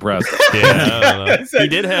I'm not impressed. Yeah, I don't know. He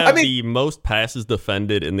did have I mean- the most passes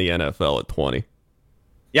defended in the NFL at 20.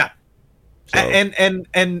 Yeah. So-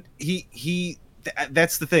 And he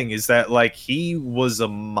that's the thing, is that like he was a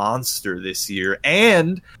monster this year,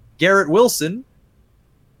 and Garrett Wilson.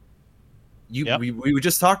 Yep. We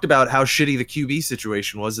just talked about how shitty the QB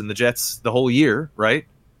situation was in the Jets the whole year, right?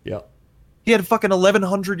 Yeah. He had fucking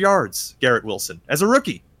 1,100 yards, Garrett Wilson, as a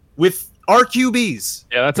rookie with our QBs.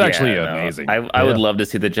 Yeah, that's actually Yeah, no. amazing. I would love to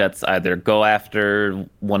see the Jets either go after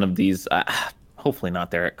one of these. Hopefully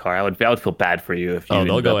not Derek Carr. I would feel bad for you if you Oh,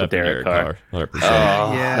 they'll ended go up with after Derek Derek Carr. Carr. 100%.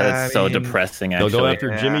 Oh, Yeah, that's I so mean, depressing. They'll Actually, go after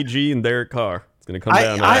Yeah. Jimmy G and Derek Carr. It's going to come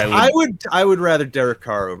down to that. I would rather Derek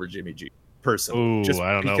Carr over Jimmy G personally. Ooh,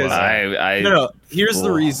 I don't know because- about that. No. Here's the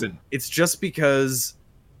Whoa. reason. It's just because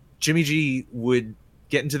Jimmy G would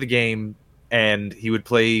get into the game and he would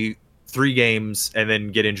play 3 games and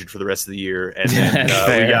then get injured for the rest of the year, and then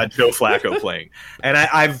Fair. we got Joe Flacco playing. And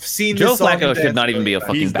I've seen Joe this song Flacco and should dance not even be a really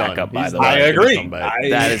fucking He's done. backup. By He's the done. way, I agree. Come back.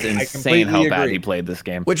 that is I insane how completely bad agree. he played this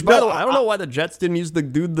game. Which, by the way, No, I don't know why the Jets didn't use the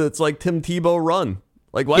dude that's like Tim Tebow run.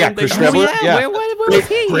 Like, why Yeah, didn't they Chris use Trevor. him? Yeah. Where was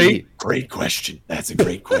he? Great question. That's a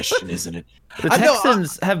great question, isn't it? The I know,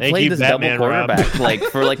 Texans have Thank played you, this Batman double Rob.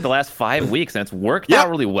 quarterback for the last 5 weeks, and it's worked Yeah. out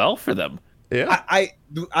really well for them. Yeah.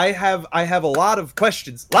 I have a lot of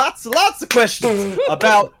questions, lots of questions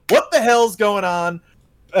about what the hell's going on,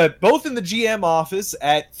 both in the GM office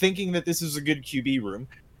at thinking that this is a good QB room,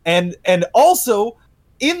 and also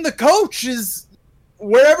in the coaches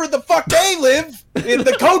wherever the fuck they live in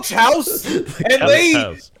the coach house, and they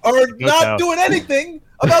house. are not house. doing anything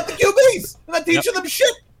about the QBs. They're not teaching them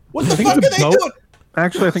shit. What the think fuck are it's they both. doing?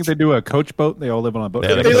 Actually, I think they do a coach boat. They all live on a boat.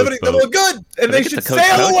 Yeah, They coach live boat. look good, and I they think should it's a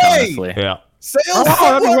sail coach, away. honestly. Yeah. Sail Oh,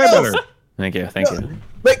 that'd be way somewhere else. better. Thank you.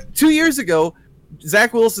 Like 2 years ago,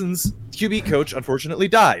 Zach Wilson's QB coach unfortunately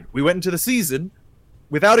died. We went into the season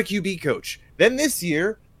without a QB coach. Then this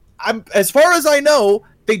year, as far as I know,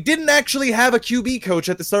 they didn't actually have a QB coach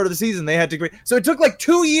at the start of the season. They had to so it took like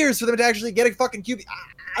 2 years for them to actually get a fucking QB.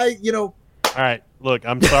 All right, look,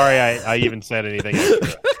 I'm sorry I even said anything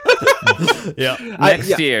extra. Yeah.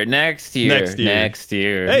 Next year.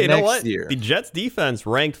 Hey, you know Next what? year. The Jets defense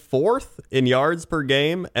ranked 4th in yards per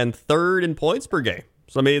game and 3rd in points per game.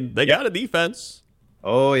 So, I mean, they got a defense.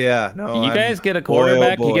 Oh yeah, no. You guys get a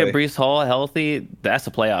quarterback, you get Brees Hall healthy, that's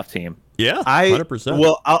a playoff team. Yeah, I 100%.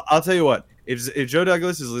 Well, I'll tell you what. If Joe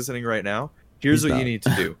Douglas is listening right now, here's He's what not. you need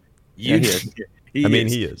to do. Yeah, he is. He I mean,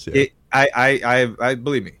 is. he is. Yeah. I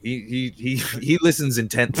believe me. He listens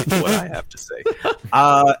intently to what I have to say.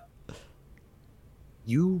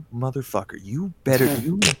 You motherfucker! You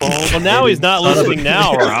bald. Well, now he's not listening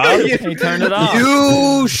now, Rob. He turned it off.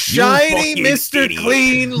 You shiny fucking Mr. idiot.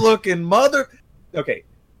 Clean looking mother. Okay.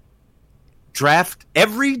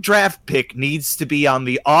 Every draft pick needs to be on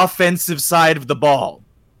the offensive side of the ball.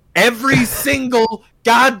 Every single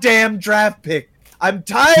goddamn draft pick. I'm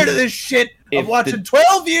tired of this shit of If watching the-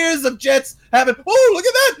 12 years of Jets having, oh, look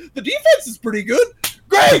at that. The defense is pretty good.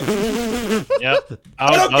 Great. Yep.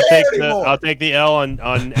 I don't I'll care take anymore. I'll take the L on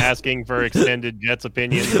asking for extended Jets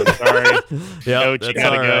opinions. I'm sorry. Yeah, Coach, you that's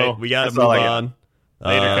gotta all go. right. We got to That's all move I got. on.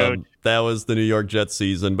 Later, Coach. That was the New York Jets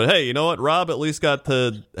season. But hey, you know what? Rob at least got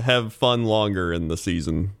to have fun longer in the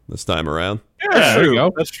season this time around. That's there you true.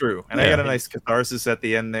 go. That's true. And I Yeah. got a nice catharsis at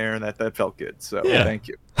the end there, and that felt good. So Yeah. thank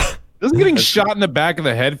you. Doesn't getting shot in the back of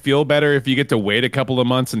the head feel better if you get to wait a couple of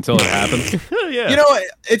months until it happens? Yeah. You know,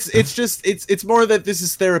 it's more that this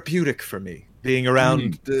is therapeutic for me, being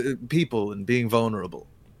around people and being vulnerable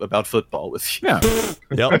about football with you. Yeah.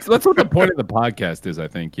 Yep. That's what the point of the podcast is, I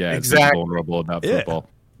think. Yeah. It's Exactly. vulnerable about Yeah. football.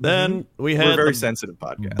 Then we We're had a very the sensitive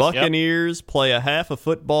podcast. Buccaneers play a half of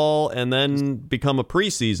football and then become a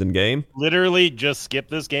preseason game. Literally, just skip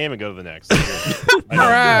this game and go to the next. All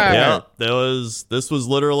right. Yeah, this was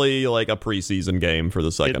literally like a preseason game for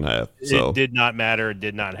the second half. So It did not matter. It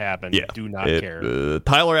did not happen. yeah, Do not care.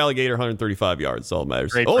 Tyler Alligator 135 yards. That's all that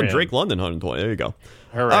matters. Great Oh, for and him. Drake London 120. There you go.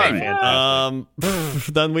 Hooray! All right.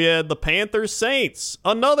 Fantastic. Then we had the Panthers Saints,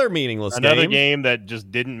 another meaningless Another game. game that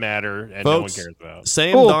just didn't matter and Folks, no one cares about.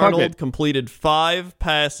 Sam Oh, fuck Darnold it. completed 5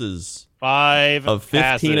 passes 5 of 15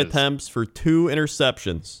 passes. attempts for 2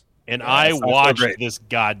 interceptions. And I that's not so watched great. this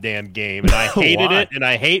goddamn game, and I hated Why? it, and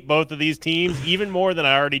I hate both of these teams even more than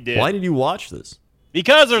I already did. Why did you watch this?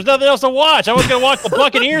 Because there's nothing else to watch. I was going to watch the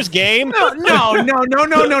Buccaneers game. No.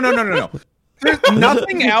 There's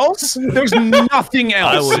nothing else. There's nothing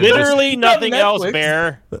I else. would- Literally nothing else, Netflix.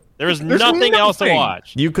 Bear. There's nothing else to nothing.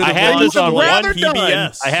 watch. You could I have had watched this on it one on rather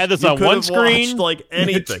PBS. I had this You on could one have screen. watched, like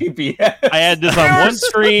anything. TBS. I had this on one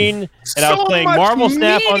screen, and I was So playing much Marvel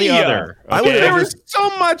Snap on the media. other. I would've okay? There was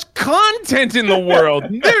so much content in the world.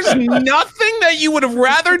 There's nothing that you would have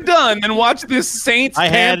rather done than watch this Saints I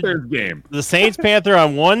had- Panthers game. The Saints Panther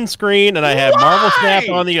on one screen, and I had Marvel Snap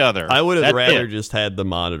on the other. I would have That's rather it. just had the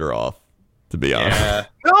monitor off, to be honest. Yeah.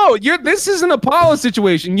 No, this isn't a Apollo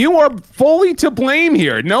situation. You are fully to blame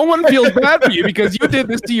here. No one feels bad for you because you did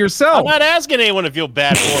this to I'm yourself. not asking anyone to feel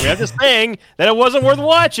bad for me. I'm just saying that it wasn't worth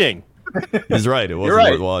watching. He's right. It wasn't You're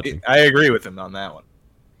right. worth watching. I agree with him on that one.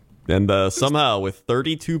 And somehow, with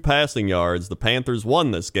 32 passing yards, the Panthers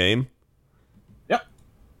won this game. Yep.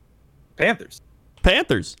 Panthers.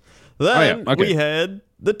 Panthers. Then okay. we had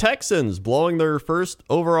the Texans blowing their first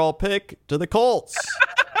overall pick to the Colts.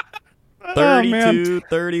 Oh, man.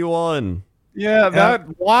 32-31. Yeah,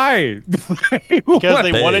 why? Because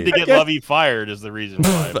they Hey. wanted to get Lovey fired is the reason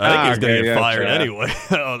why. I think he's going to okay, get yeah, fired sure. anyway.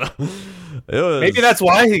 I don't know. It was, Maybe that's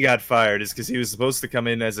why he got fired, is because he was supposed to come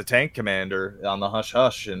in as a tank commander on the hush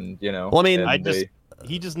hush, and Well, I mean, and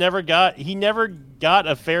he just never got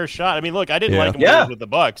a fair shot. I mean, look, I didn't Yeah. like him when he Yeah. was with the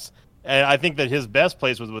Bucks, and I think that his best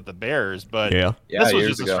place was with the Bears. But yeah. this was years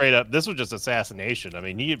just ago. a straight up. This was just assassination. I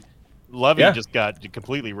mean, Lovey Yeah. just got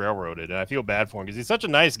completely railroaded, and I feel bad for him because he's such a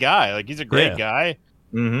nice guy. Like he's a great Yeah. guy.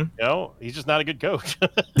 Mhm. You know, he's just not a good coach. Well,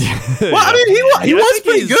 I mean, he I was think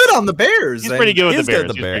pretty he's- good on the Bears. he's and- pretty good with He's the good Bears. at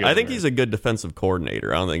the He's pretty Bears. good I with think the he's a good defensive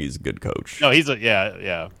coordinator. I don't think he's a good coach. No, he's a yeah.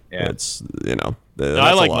 Yeah. It's, you know, No, that's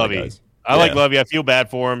I a like lot of Lovey. guys. I like Yeah. Lovey. I feel bad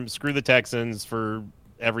for him. Screw the Texans for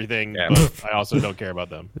everything, Yeah. but I also don't care about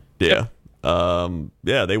them. Yeah.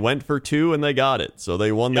 They went for 2 and they got it. So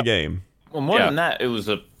they won the game. Well, more Yeah. than that, it was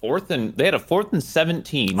they had a 4th and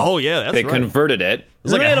 17. Oh, yeah, that's they right. converted it.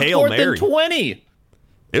 was like They a had Hail 4th Mary. and 20.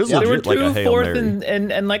 It was There were legit like a 2 Hail 4th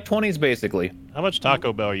Mary. and like 20s basically. How much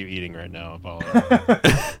Taco Bell are you eating right now, Apollo?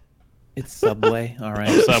 It's Subway, all right.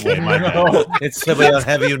 Subway, my bad. It's about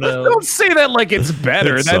have you know. Don't say that like it's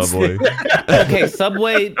better. It's That's Subway. Okay,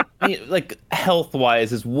 Subway, like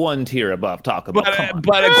health-wise, is 1 tier above Taco Bell. Come on.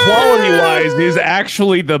 but quality-wise, is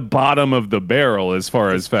actually the bottom of the barrel as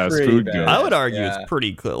far as fast pretty food bad. goes. I would argue Yeah. it's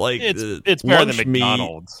pretty clear. Like It's better than lunch meat-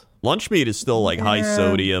 McDonald's. Lunch meat is still like high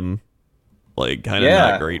sodium, like kind of Yeah.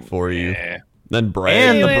 not great for you. Yeah. Then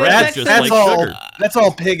bread, And the Wait, bread's that's- just that's like all. sugar. That's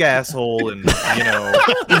all pig asshole, and you know.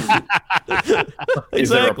 Is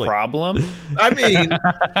there a Exactly. problem? I mean,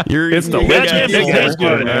 You're It's eating the big legend. ass Big lunch, ass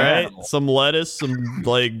food, all yeah. right? Some lettuce, some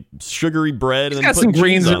like sugary bread, and then Got put some cheese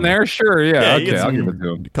greens on in there, sure. Yeah, Yeah, you okay, get I'll some- give it to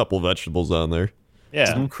him. A couple vegetables on there. Yeah.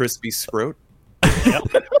 some crispy scrote.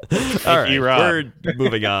 All right, you, Rob. we're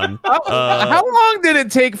moving on. How long did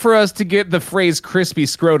it take for us to get the phrase "crispy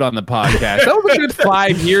scrote" on the podcast? That was a good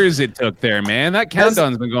 5 years it took there, man. That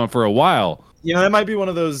countdown's been going for a while. You know, that might be one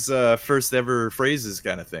of those first ever phrases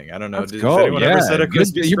kind of thing. I don't know. Let's Did go. anyone ever said a Good-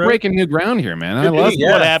 crispy You're scrote? breaking new ground here, man. I Could be, love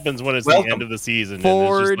yeah. What happens when it's Welcome. the end of the season and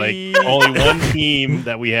 40. it's just like only one team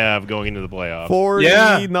that we have going into the playoffs?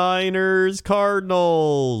 49ers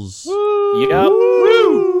Cardinals. Yep.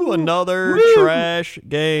 Woo! Another trash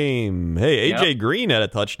game. Hey, AJ Green had a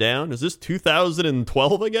touchdown. Is this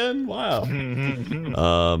 2012 again? Wow.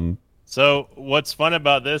 So what's fun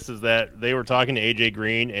about this is that they were talking to AJ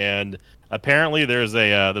Green, and apparently there's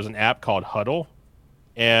an app called Huddle,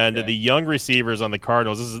 and the young receivers on the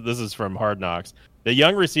Cardinals. This is from Hard Knocks. The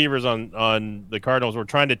young receivers on the Cardinals were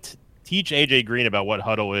trying to teach AJ Green about what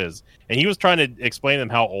Huddle is, and he was trying to explain to them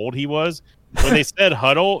how old he was. When they said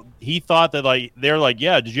Huddle, he thought that like they're like,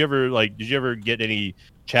 yeah, did you ever get any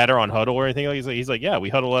chatter on Huddle or anything? He's like, yeah, we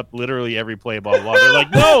huddle up literally every play, blah blah blah. They're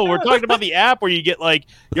like, no, we're talking about the app where you get like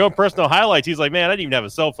your own personal highlights. He's like, man, I didn't even have a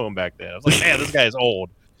cell phone back then. I was like, man, this guy is old.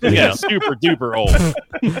 Yeah, super duper old.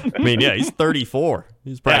 I mean, yeah, he's 34.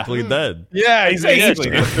 He's practically dead. Yeah, he's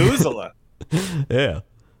basically Yeah. Methuselah. Yeah.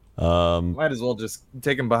 Might as well just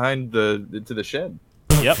take him behind to the shed.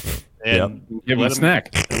 Yep. And Give him a snack.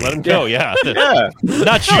 let him go. Yeah. Yeah.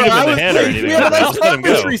 Not shoot him in the head or anything. We have a nice Just let him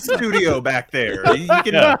go. carpentry studio back there. You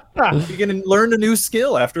can learn a new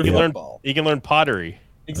skill after You football. can learn pottery.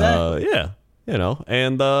 Exactly. Yeah.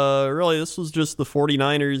 And really, this was just the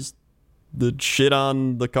 49ers. The shit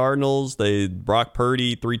on the Cardinals. Brock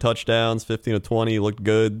Purdy, 3 touchdowns, 15 of 20, looked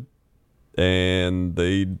good. And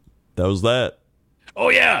that was that. Oh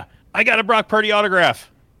yeah, I got a Brock Purdy autograph.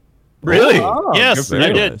 Really? Oh, Yes, good for I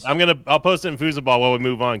you. did. I'll post it in Foosball while we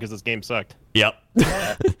move on because this game sucked. Yep.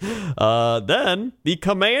 Then the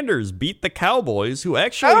Commanders beat the Cowboys, who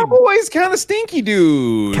actually Cowboys kind of stinky,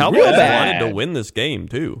 dude. Cowboys Real bad. wanted to win this game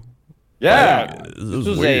too. Yeah. This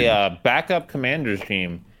was weird. a backup Commanders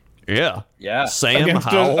team Yeah. Yeah. Sam against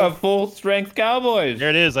Howell. a full-strength Cowboys. There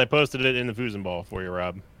it is. I posted it in the Foosball for you,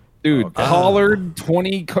 Rob. Dude, Pollard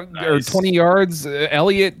 20 Nice. 20 yards,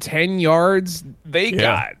 Elliott 10 yards. They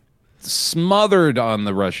got smothered on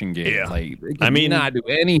the rushing game. Yeah. Like they I could mean- not do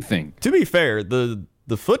anything. To be fair, the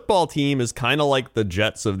football team is kind of like the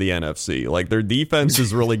Jets of the NFC. Like their defense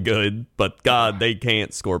is really good, but God, they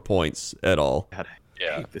can't score points at all. I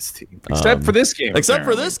hate this team. Except for this game. Except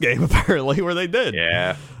for apparently. this game, apparently, where they did.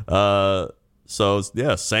 Yeah. So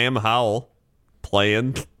yeah, Sam Howell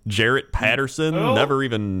playing. Jarrett Patterson, never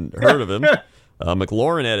even heard of him.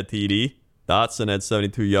 McLaurin had a TD. Dotson had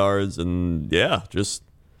 72 yards, and yeah, just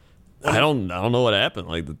I don't know what happened.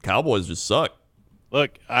 Like the Cowboys just suck.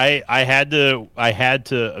 Look, I had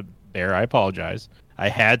to Bear, I apologize. I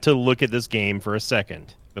had to look at this game for a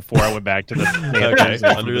second before I went back to the Panthers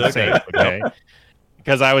and Under the that Saints, okay?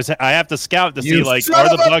 Because I have to scout to see like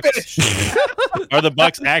are the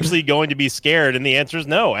Bucks actually going to be scared? And the answer is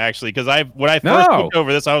no, actually, because when I first looked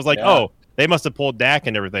over this, I was like, oh, they must have pulled Dak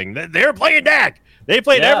and everything. They're playing Dak. They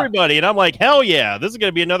played everybody, and I'm like, hell yeah, this is going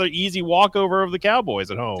to be another easy walkover of the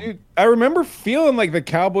Cowboys at home. Dude, I remember feeling like the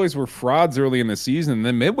Cowboys were frauds early in the season, and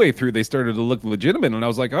then midway through they started to look legitimate, and I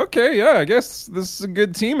was like, okay, yeah, I guess this is a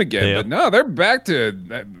good team again. Yeah. But no, they're back to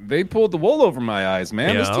they pulled the wool over my eyes,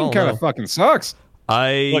 man. Yeah, This I team don't kind know. of fucking sucks.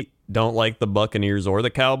 I don't like the Buccaneers or the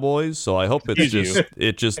Cowboys, so I hope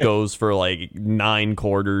it just goes for like 9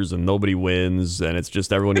 quarters and nobody wins, and it's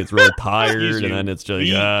just everyone gets really tired, and then it's just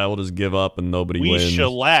we'll just give up and nobody wins.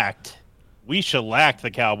 We shellacked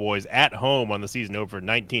the Cowboys at home on the season opener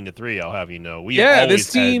 19-3. I'll have you know. This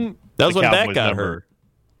team. That was the when Dak Cowboys got number. hurt.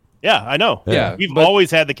 Yeah, I know. Yeah, We've but-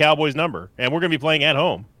 always had the Cowboys number, and we're going to be playing at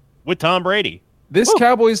home with Tom Brady. This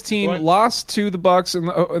Cowboys team lost to the Bucks in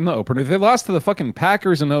the opener. They lost to the fucking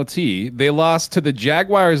Packers in OT. They lost to the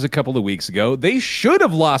Jaguars a couple of weeks ago. They should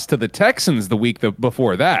have lost to the Texans the week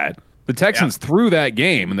before that. The Texans threw that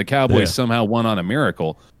game, and the Cowboys somehow won on a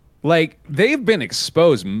miracle. Like, they've been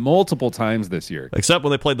exposed multiple times this year. Except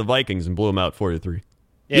when they played the Vikings and blew them out 4-3.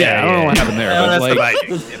 Yeah, I don't know what happened there. But That's like,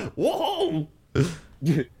 the Vikings. Whoa!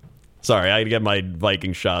 Sorry, I had to get my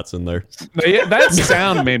Viking shots in there. that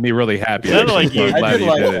sound made me really happy. Sounded like you- I'm glad I did you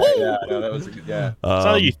like did it. it. Yeah, no, that was a good. Yeah. It's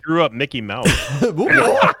not like you threw up Mickey Mouse.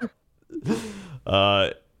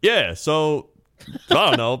 Yeah, so I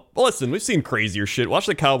don't know. Listen, we've seen crazier shit. Watch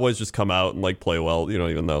the Cowboys just come out and like play well. You don't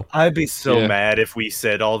even know. I'd be so Yeah. mad if we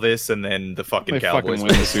said all this and then the fucking They Cowboys fucking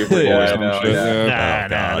win the Super Bowl Yeah, or I some know, shit. yeah.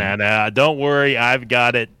 Nah, God. nah. Don't worry, I've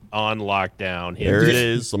got it on lockdown. There it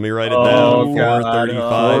is. Let me write it Oh, down. God.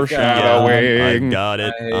 4:35. Foreshadowing. I've got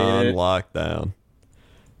it I hate on it. lockdown.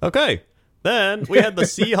 Okay. Then we had the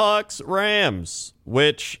Seahawks Rams,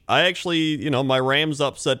 which I actually, my Rams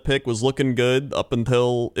upset pick was looking good up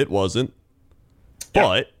until it wasn't.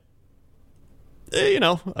 But, I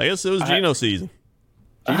guess it was Geno season.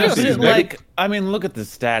 I mean, look at the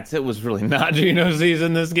stats. It was really not Geno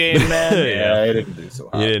season this game, man. Yeah, I didn't do so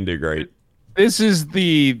hot. You didn't do great. This is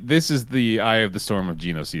the eye of the storm of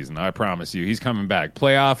Geno season. I promise you, he's coming back.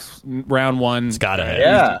 Playoffs round 1. It's got to happen.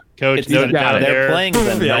 Yeah. Coach It's noted got down it. They're there. playing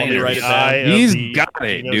the Yeah, Niners. write it down. Eye of He's the got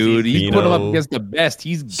it, Geno dude. season. He's put him up Geno against the best.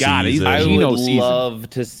 He's got it. He's season. I Geno would season. love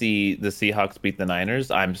to see the Seahawks beat the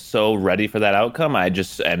Niners. I'm so ready for that outcome. I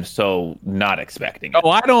just am so not expecting it. Oh,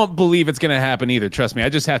 I don't believe it's going to happen either. Trust me. I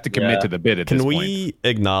just have to commit Yeah. to the bid at Can this we point.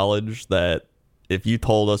 acknowledge that if you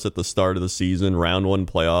told us at the start of the season, round 1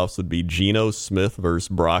 playoffs would be Geno Smith versus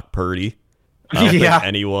Brock Purdy, I don't Yeah. think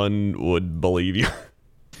anyone would believe you.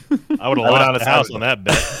 I would have lost the house on that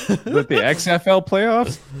bet. With the XFL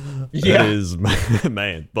playoffs? That is,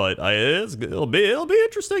 man. But it'll be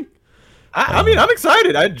interesting. I mean, I'm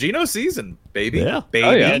excited. Geno season, baby. Yeah. Baby.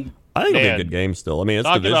 Oh, yeah. I think it'll be a Man. good game still. I mean, it's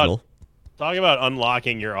Talk divisional. Talking about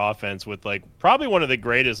unlocking your offense with like probably one of the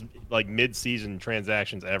greatest like mid-season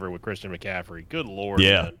transactions ever with Christian McCaffrey. Good lord,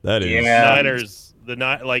 Yeah, man. that is. Niners,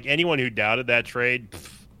 like anyone who doubted that trade,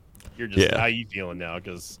 you're just how you feeling now?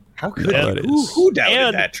 Because How could who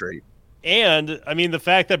doubted that trade? And I mean the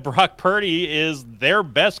fact that Brock Purdy is their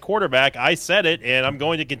best quarterback. I said it, and I'm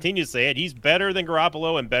going to continue to say it. He's better than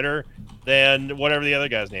Garoppolo and better than whatever the other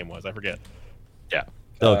guy's name was. I forget. Yeah.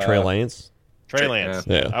 Trey Lance. Trey Lance.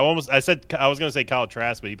 Yeah. I was going to say Kyle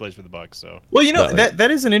Trask, but he plays for the Bucs. So Well, that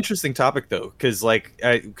is an interesting topic though, because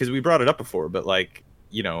we brought it up before, but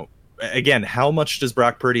again, how much does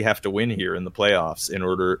Brock Purdy have to win here in the playoffs in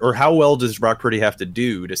order, or how well does Brock Purdy have to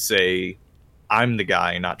do to say, I'm the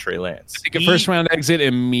guy, not Trey Lance? I think a first round exit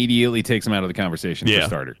immediately takes him out of the conversation for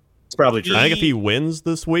starter. It's probably true. I think if he wins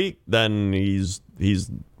this week, then he's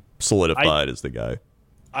solidified as the guy.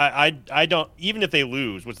 I don't, even if they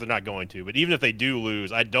lose, which they're not going to, but even if they do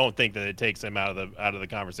lose, I don't think that it takes him out of the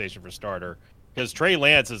conversation for starter, because Trey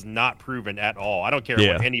Lance is not proven at all. I don't care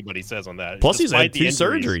what anybody says on that. Plus, he's had Despite two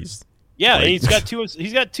the injuries. surgeries. Yeah, and he's got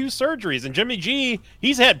two surgeries, and Jimmy G,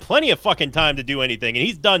 he's had plenty of fucking time to do anything, and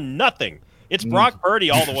he's done nothing. It's Brock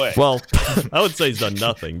Purdy all the way. Well, I would say he's done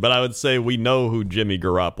nothing, but I would say we know who Jimmy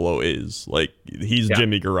Garoppolo is. Like, he's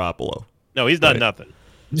Jimmy Garoppolo. No, he's done nothing.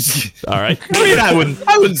 All right. I mean,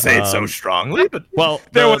 I wouldn't say it so strongly, but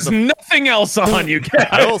There was nothing else on you guys.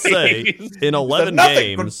 I will say in 11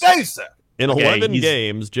 games. In 11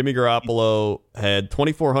 games, Jimmy Garoppolo had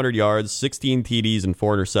 2,400 yards, 16 TDs, and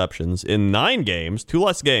 4 interceptions. In 9 games, 2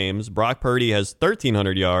 less games, Brock Purdy has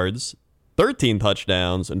 1,300 yards, 13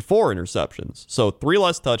 touchdowns, and 4 interceptions. So 3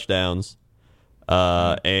 less touchdowns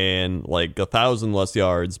and like 1,000 less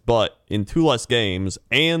yards, but in 2 less games,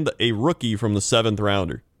 and a rookie from the 7th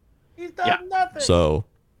rounder. He's done nothing. So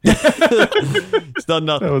he's done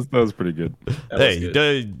nothing. That was pretty good.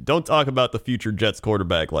 Hey, don't talk about the future Jets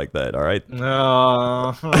quarterback like that, all right?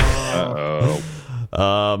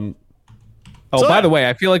 By the way,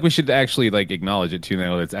 I feel like we should actually acknowledge it too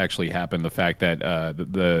now that it's actually happened. The fact that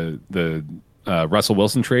the Russell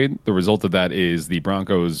Wilson trade, the result of that is the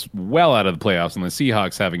Broncos well out of the playoffs, and the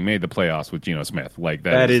Seahawks having made the playoffs with Geno Smith.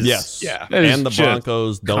 That is and the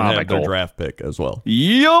Broncos don't have their draft pick as well.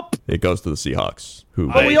 Yep, it goes to the Seahawks.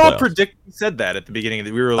 We all said that at the beginning.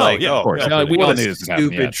 We were like, of course. We all knew this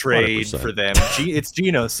stupid trade 100%. For them. It's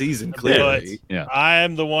Geno's season, clearly.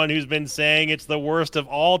 I'm the one who's been saying it's the worst of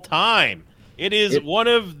all time. It is one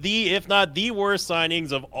of the, if not the worst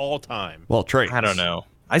signings of all time. Well, trades. I don't know.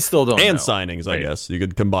 I still don't know. And signings, I guess. You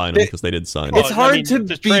could combine them because they did sign. It's hard to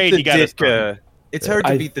beat the Ditka. It's hard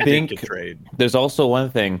to beat the Ditka trade. There's also one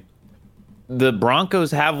thing. The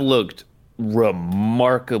Broncos have looked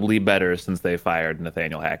remarkably better since they fired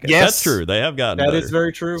Nathaniel Hackett. Yes. That's true. They have gotten better. That is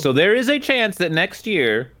very true. So there is a chance that next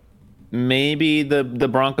year, maybe the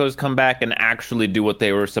Broncos come back and actually do what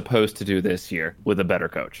they were supposed to do this year with a better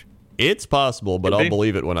coach. It's possible, but I'll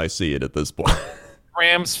believe it when I see it at this point.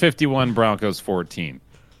 Rams 51, Broncos 14.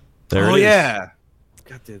 There it is. Yeah.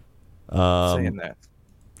 Got to saying that.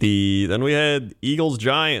 Then we had Eagles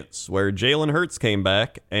Giants, where Jalen Hurts came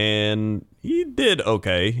back and he did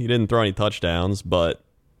okay. He didn't throw any touchdowns, but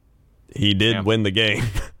he did win the game,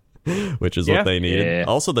 which is what they needed. Yeah.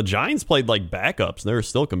 Also, the Giants played like backups and they were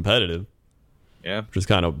still competitive. Yeah, which is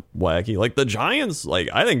kind of wacky. Like the Giants,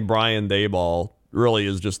 I think Brian Daboll really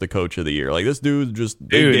is just the coach of the year. Like this dude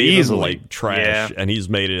gave easily him, trash, and he's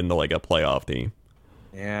made it into a playoff team.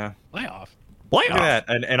 Yeah, playoff. Look at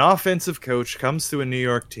that. An offensive coach comes to a New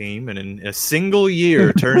York team and in a single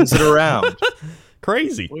year turns it around.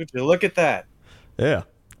 Crazy. Look at that. Yeah.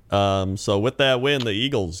 So with that win, the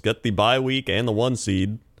Eagles get the bye week and the 1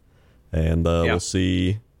 seed, and we'll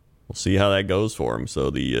see how that goes for them. So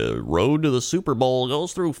the road to the Super Bowl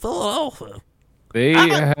goes through Philadelphia. They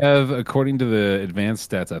have, according to the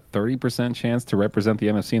advanced stats, a 30% chance to represent the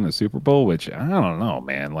NFC in the Super Bowl, which I don't know,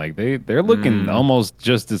 man. They're looking almost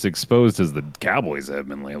just as exposed as the Cowboys have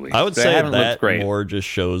been lately. I would say that more just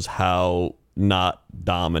shows how not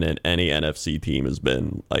dominant any NFC team has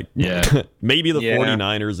been. Maybe the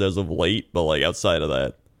 49ers as of late, but outside of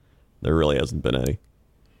that, there really hasn't been any.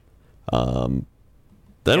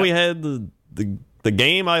 Then we had the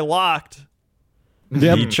game I locked.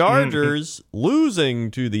 The Chargers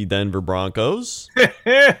losing to the Denver Broncos.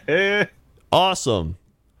 Awesome.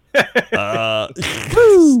 So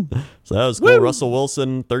that was cool. Russell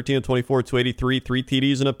Wilson, 13 of 24, 283, 3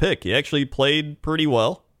 TDs and a pick. He actually played pretty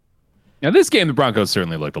well. Now, this game, the Broncos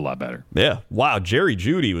certainly looked a lot better. Yeah. Wow. Jerry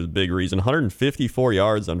Jeudy was a big reason. 154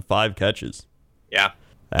 yards on 5 catches. Yeah.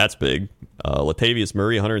 That's big. Latavius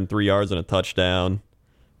Murray, 103 yards and a touchdown.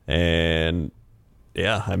 And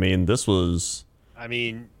yeah, I mean, this was. I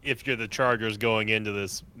mean, if you're the Chargers going into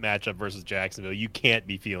this matchup versus Jacksonville, you can't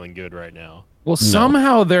be feeling good right now. Well,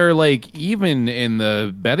 somehow they're like even in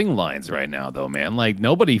the betting lines right now, though, man. Like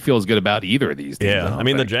nobody feels good about either of these teams. Yeah, I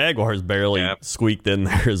mean, the Jaguars barely squeaked in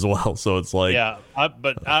there as well, so it's like. Yeah,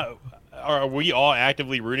 but are we all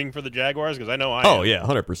actively rooting for the Jaguars? Because I know I. Oh am. yeah,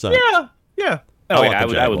 100%. Yeah. Oh, yeah,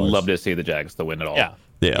 I would love to see the Jags to win it all. Yeah.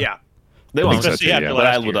 They won't, Especially after but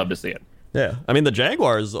I last would year. love to see it. Yeah, I mean the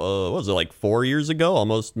Jaguars. What was it like 4 years ago?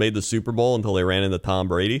 Almost made the Super Bowl until they ran into Tom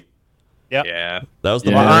Brady. Yeah. That was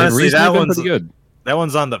the Well, moment. honestly, that one's pretty good. That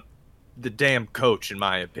one's on the damn coach, in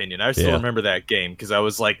my opinion. I still remember that game because I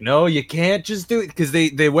was like, no, you can't just do it. Because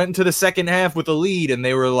they went into the second half with a lead, and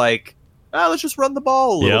they were like, let's just run the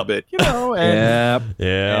ball a little bit, you know? And,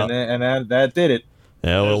 and that did it.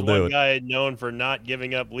 Yeah, we'll There's do one it. guy known for not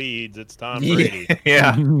giving up leads. It's Tom Brady.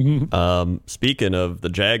 Yeah. Speaking of the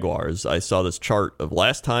Jaguars, I saw this chart of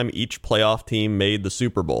last time each playoff team made the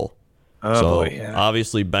Super Bowl.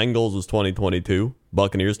 Obviously, Bengals was 2022,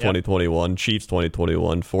 Buccaneers 2021, Chiefs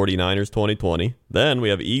 2021, 49ers 2020. Then we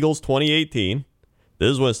have Eagles 2018. This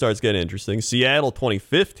is when it starts getting interesting. Seattle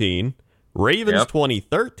 2015, Ravens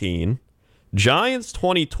 2013, Giants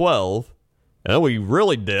 2012, and then we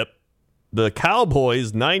really dip. The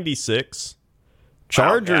Cowboys 96,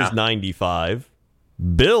 Chargers 95,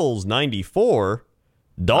 Bills 94,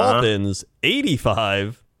 Dolphins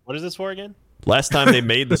 85. What is this for again? Last time they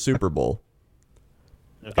made the Super Bowl.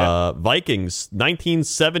 Okay. Vikings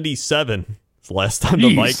 1977. It's the last time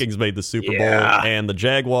the Vikings made the Super Bowl, and the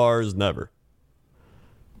Jaguars never.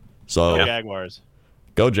 So Jaguars.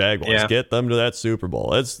 Go Jaguars. Get them to that Super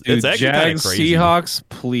Bowl. It's actually kind of crazy. Seahawks,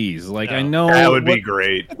 please. Like I know that would be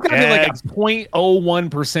great. It's gotta be like a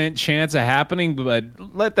 0.01% chance of happening, but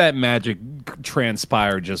let that magic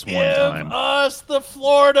transpire just one time. Give us the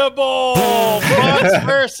Florida Bowl. Bucs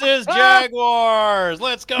versus Jaguars.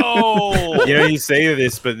 Let's go. You know, you say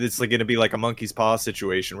this, but it's like going to be like a monkey's paw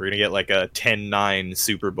situation. We're going to get like a 10-9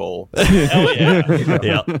 Super Bowl. Hell yeah.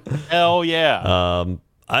 Yeah. Hell yeah.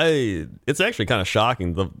 It's actually kind of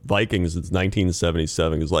shocking. The Vikings, it's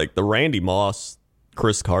 1977, is like the Randy Moss,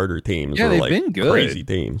 Chris Carter teams Yeah, are they've like been good. crazy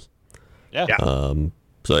teams. Yeah.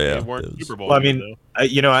 So yeah, They weren't Super Bowl. Well, I games, mean,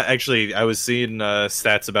 I was seeing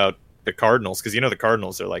stats about the Cardinals because the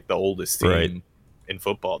Cardinals are like the oldest team in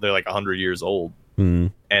football. They're like 100 years old,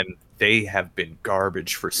 and they have been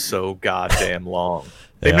garbage for so goddamn long.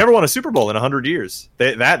 They've never won a Super Bowl in 100 years.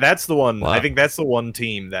 That's the one. Wow. I think that's the one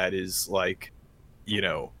team that is like,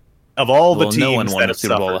 of all the teams no one won that a have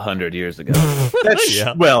Super Bowl suffered. 100 years ago,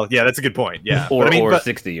 Well, yeah, that's a good point. Yeah, or, but, or but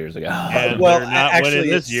 60 years ago. And well, they're not actually,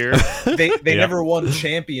 winning this year. they never won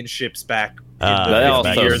championships back in that the also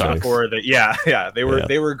 50 years sucks. before that.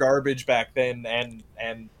 They were garbage back then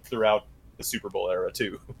and throughout the Super Bowl era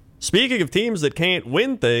too. Speaking of teams that can't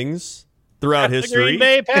win things throughout The history, Green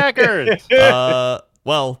Bay Packers.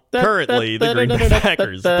 currently the Green Bay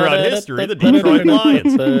Packers. Throughout history, the Detroit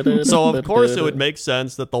Lions. So, of course, it would make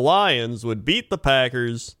sense that the Lions would beat the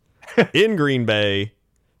Packers in Green Bay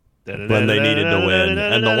when they needed to win.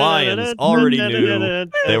 And the Lions already knew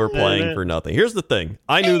they were playing for nothing. Here's the thing.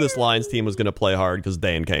 I knew this Lions team was going to play hard because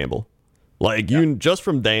Dan Campbell. Just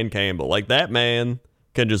from Dan Campbell. Like, that man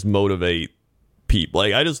can just motivate people.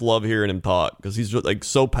 Like, I just love hearing him talk because he's just, like,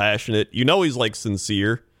 so passionate. He's, like,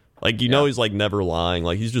 sincere. Like, he's, like, never lying.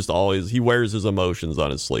 Like, he's just always, he wears his emotions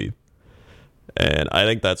on his sleeve. And I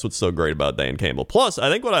think that's what's so great about Dan Campbell. Plus, I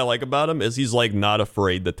think what I like about him is he's, like, not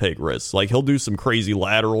afraid to take risks. Like, he'll do some crazy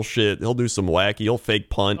lateral shit. He'll do some wacky. He'll fake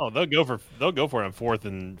punt. Oh, they'll go for it on fourth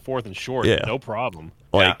and short. Yeah. No problem.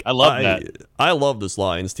 Like, I love that. I love this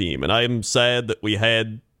Lions team, and I am sad that we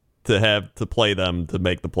had to have to play them to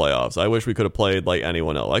make the playoffs. I wish we could have played, like,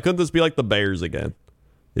 anyone else. Why couldn't this be like the Bears again?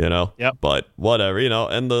 Yep. But whatever,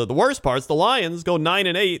 and the worst part is the Lions go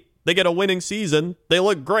 9-8. They get a winning season. They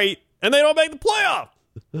look great, and they don't make the playoff.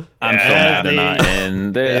 I'm so mad they're not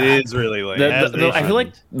in. It is really late. I feel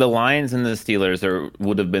like the Lions and the Steelers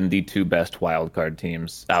would have been the two best wild card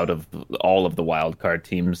teams out of all of the wild card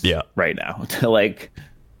teams right now.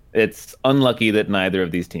 It's unlucky that neither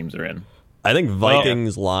of these teams are in. I think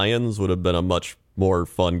Vikings-Lions would have been a much more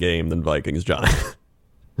fun game than Vikings-Giants.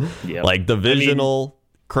 Yeah. Like, divisional,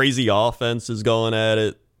 crazy offenses going at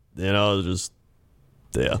it. You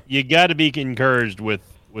got to be encouraged with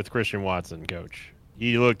Christian Watson, coach.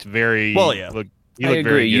 He looked very well. I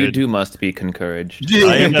agree. You must be encouraged.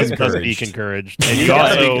 I am must be encouraged. encouraged. And you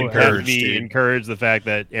also have to be encouraged the fact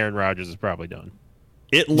that Aaron Rodgers is probably done.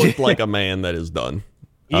 It looked like a man that is done.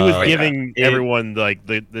 He was giving everyone like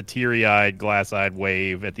the teary-eyed, glass-eyed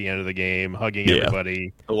wave at the end of the game, hugging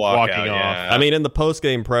everybody, walking off. I mean, in the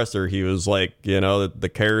post-game presser, he was like,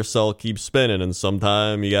 the carousel keeps spinning, and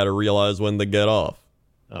sometime you got to realize when to get off.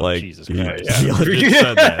 Oh, like, Jesus Christ. He legit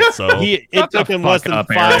said that. So it took him less than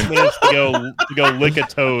 5 minutes to go lick a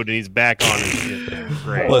toad, and he's back on his shit.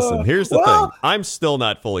 Great. Listen, here's the thing. I'm still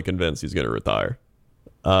not fully convinced he's going to retire.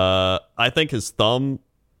 I think his thumb,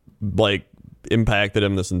 impacted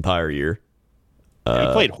him this entire year. He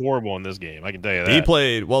played horrible in this game. I can tell you that. He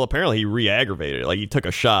played well. Apparently, he re-aggravated it. Like he took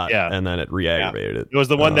a shot, and then it re-aggravated it. It was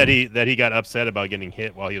the one that he got upset about getting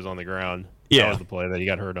hit while he was on the ground. That was the play that he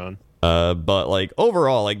got hurt on. But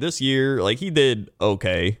overall, this year, he did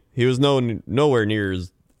okay. He was nowhere near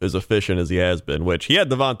as efficient as he has been. Which he had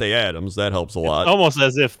Devontae Adams. That helps a lot. It's almost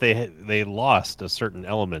as if they lost a certain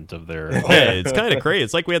element of their. Yeah, it's kind of crazy.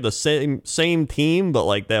 It's like we had the same team,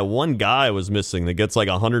 but that one guy was missing that gets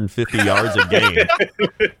 150 yards a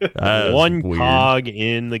game. One cog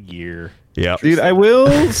in the gear. Yeah, dude. I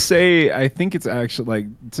will say, I think it's actually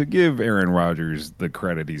to give Aaron Rodgers the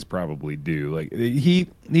credit he's probably due. He's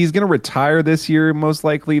going to retire this year, most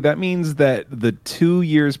likely. That means that the 2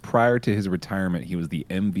 years prior to his retirement, he was the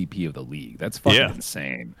MVP of the league. That's fucking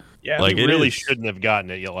insane. Yeah, he really shouldn't have gotten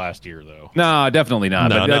it yet last year, though. No, definitely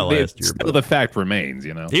not. No, not last year. Still, the fact remains,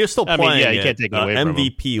 he was still playing. You can't take it away from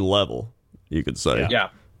MVP level, you could say. Yeah.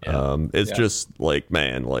 It's just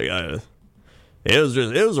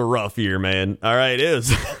it was a rough year, man. All right, it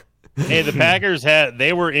is. Hey, the Packers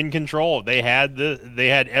they were in control. They had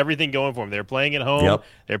everything going for them. They're playing at home. Yep.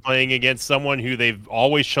 They're playing against someone who they've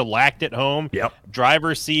always shellacked at home. Yep.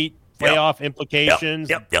 Driver's seat, playoff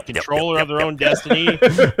implications, controller of their own destiny,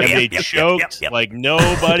 and they choked like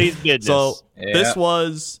nobody's business. So this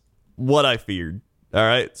was what I feared. All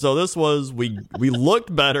right. So this was we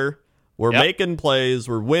looked better. We're making plays.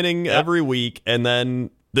 We're winning every week, and then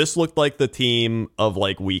this looked like the team of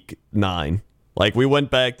week 9. We went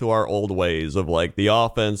back to our old ways of the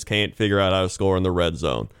offense can't figure out how to score in the red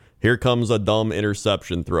zone. Here comes a dumb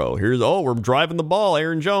interception throw. We're driving the ball,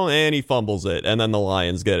 Aaron Jones, and he fumbles it, and then the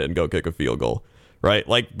Lions get it and go kick a field goal. Right?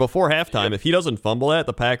 Before halftime, if he doesn't fumble that,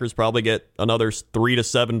 the Packers probably get another 3 to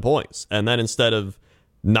 7 points. And then instead of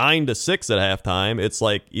 9 to 6 at halftime, it's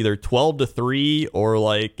either 12 to 3 or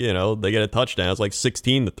they get a touchdown. It's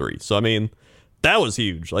 16 to 3. So I mean, that was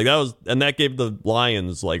huge. That gave the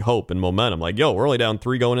Lions hope and momentum. We're only down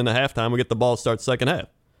 3 going into halftime. We get the ball to start second half.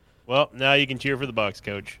 Well, now you can cheer for the Bucs,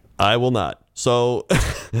 coach. I will not. So,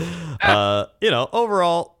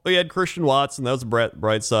 overall, we had Christian Watson. That was a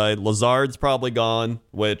bright side. Lazard's probably gone,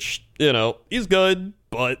 which, he's good,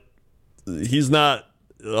 but he's not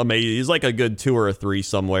amazing. He's a good 2 or a 3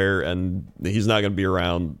 somewhere, and he's not going to be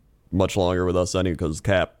around much longer with us anyway because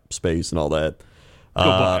cap space and all that.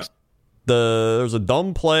 There was a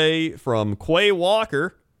dumb play from Quay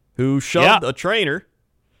Walker who shoved a trainer.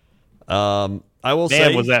 I will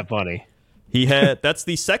say, was that funny? That's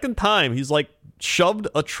the second time he's shoved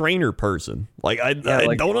a trainer person. I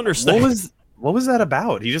don't understand. What was that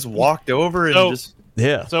about? He just walked over and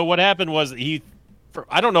So what happened was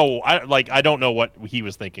I don't know. I don't know what he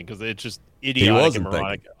was thinking because it's just idiotic and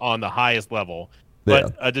moronic on the highest level.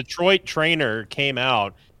 But a Detroit trainer came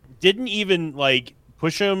out, didn't even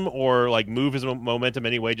push him or move his momentum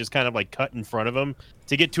anyway, just kind of cut in front of him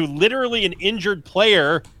to get to literally an injured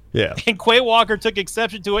player. Yeah. And Quay Walker took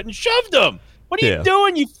exception to it and shoved him. What are you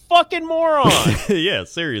doing, you fucking moron? Yeah,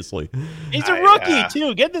 seriously. He's a rookie,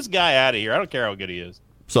 too. Get this guy out of here. I don't care how good he is.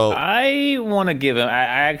 So I want to give him. I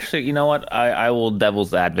actually, you know what? I will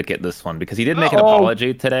devil's advocate this one because he did make an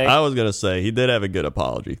apology today. I was gonna say he did have a good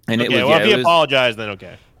apology. And if he apologized, then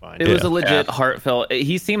okay. Fine. It was a legit heartfelt.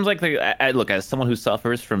 He seems like look, as someone who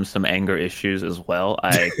suffers from some anger issues as well,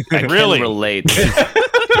 I really can relate.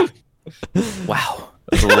 Wow.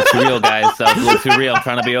 It's a little too real, guys. It's a little too real. I'm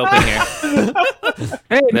trying to be open here.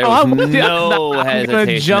 Hey, I'm going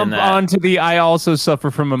to jump onto the I also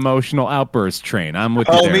suffer from emotional outbursts train. I'm with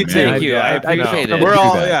you. Oh, there, me man. too. Thank you. I appreciate it. We're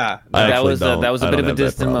all, That was a bit of a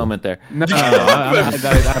distant moment there. No,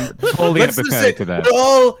 I'm totally empathetic to that. We're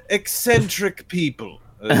all eccentric people.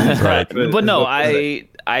 Right. But no,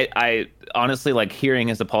 I honestly hearing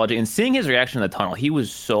his apology and seeing his reaction in the tunnel. He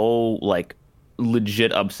was so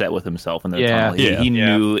legit upset with himself in the tunnel. He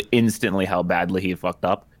knew instantly how badly he fucked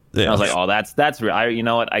up. And I was like, oh, that's real. You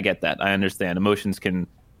know what? I get that. I understand. Emotions can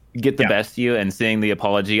get the best of you, and seeing the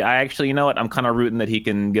apology, I actually, you know what? I'm kind of rooting that he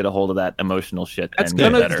can get a hold of that emotional shit. That's and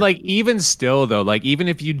get gonna better. like even still though, like even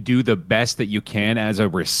if you do the best that you can as a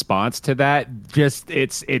response to that, just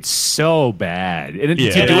it's so bad. And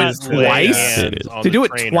to do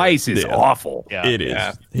it twice is awful. Yeah. It is.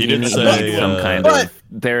 Yeah. He You didn't need say some kind of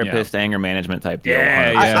therapist anger management type deal.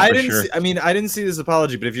 I didn't see this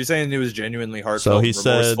apology, but if you're saying it was genuinely heartfelt, he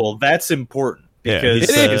remorseful, that's important. Because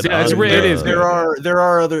it is. There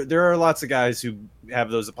are lots of guys who have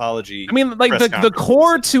those apology. I mean, like the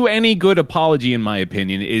core to any good apology, in my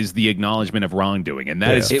opinion, is the acknowledgement of wrongdoing, and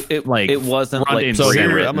that is it wasn't like so.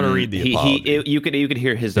 Here, I'm going to read the apology. You could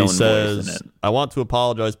hear his own voice in it. I want to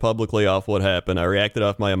apologize publicly off what happened. I reacted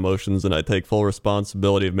off my emotions, and I take full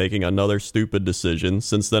responsibility of making another stupid decision.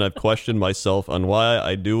 Since then, I've questioned myself on why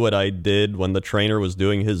I do what I did when the trainer was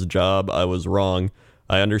doing his job. I was wrong.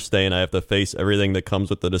 I understand I have to face everything that comes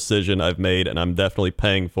with the decision I've made, and I'm definitely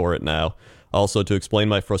paying for it now. Also, to explain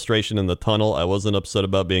my frustration in the tunnel, I wasn't upset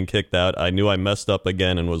about being kicked out. I knew I messed up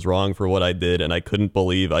again and was wrong for what I did, and I couldn't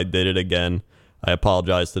believe I did it again. I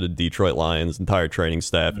apologize to the Detroit Lions entire training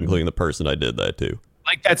staff, including the person I did that to.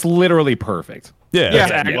 Like, that's literally perfect.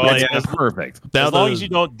 That's perfect. As long as you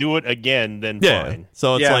don't do it again, then fine.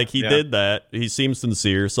 So it's like he did that. He seems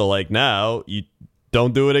sincere. So like now you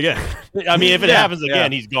don't do it again. I mean, if it happens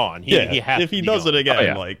again, he's gone. He has if he to be does gone. it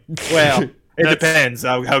again, well, it depends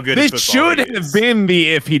how good. This should have been the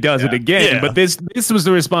if he does it again, but this was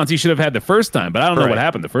the response he should have had the first time. But I don't know what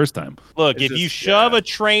happened the first time. Look, if you shove a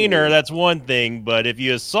trainer, that's one thing. But if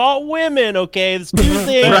you assault women, okay, that's two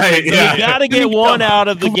things. You got to get one out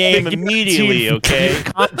of the game immediately, okay?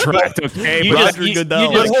 Contract, okay? But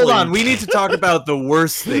hold on, we need to talk about the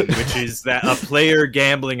worst thing, which is that a player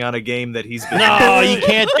gambling on a game that he's been. No, you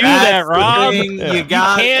can't do that, Rob. You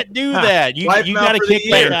can't do that. You got to kick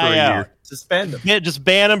that guy out. Suspend him. Yeah, just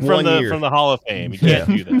ban him from the Hall of Fame. You can't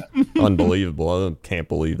do that. Unbelievable. I can't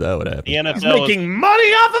believe that would happen. The NFL He's making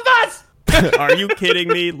money off of us. Are you kidding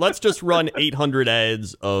me? Let's just run 800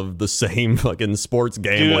 ads of the same fucking sports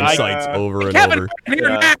gambling sites over and over.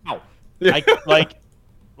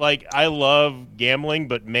 I love gambling,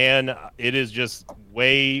 but man, it is just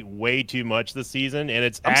way too much this season,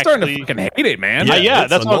 and I'm starting to fucking hate it, man.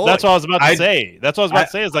 That's what I was about to say. That's what I was about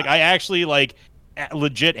to say. Is like I actually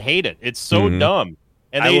legit hate it. It's so dumb.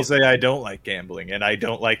 And I will say I don't like gambling, and I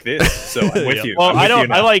don't like this. So I'm with you. Well,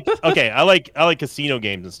 I like casino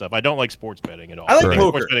games and stuff. I don't like sports betting at all. I like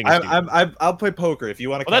poker. I'll play poker if you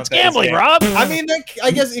want to. Well, that's gambling, Rob. I mean,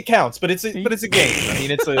 I guess it counts, but it's a game. I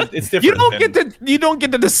mean, it's different. You don't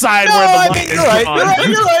get to decide no, where the line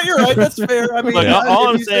is. You're right. That's fair. I mean, look, all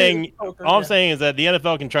I'm saying is that the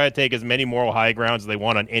NFL can try to take as many moral high grounds as they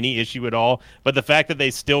want on any issue at all, but the fact that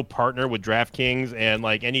they still partner with DraftKings and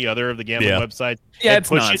like any other of the gambling websites, it's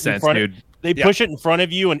nonsense, dude. They push it in front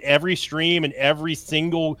of you, and every stream and every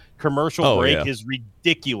single commercial break is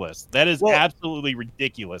ridiculous. That is absolutely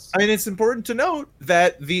ridiculous. I mean, it's important to note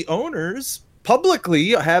that the owners publicly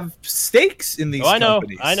have stakes in these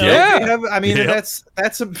companies. I know. Yeah.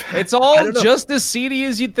 It's all just as seedy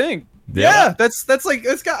as you'd think. Yeah, that's like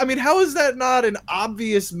it's got. I mean, how is that not an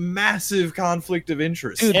obvious, massive conflict of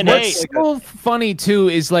interest? Dude, and what's so funny too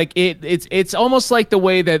is like it's almost like the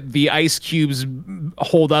way that the ice cubes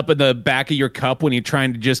hold up in the back of your cup when you're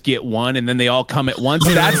trying to just get one, and then they all come at once.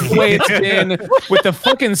 That's the way it's been with the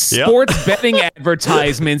fucking sports betting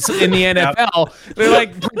advertisements in the NFL. They're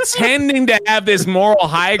like pretending to have this moral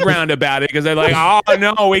high ground about it because they're like, oh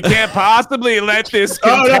no, we can't possibly let this.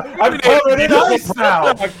 I'm covered in ice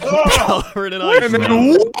now. Covered in ice.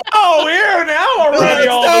 Whoa, here now already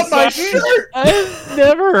all of a sudden. I've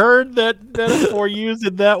never heard that metaphor used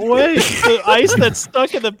in that way. The ice that's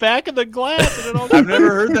stuck in the back of the glass. And it all I've never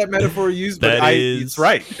heard that metaphor used, but it's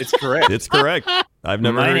right. It's correct. It's correct. I've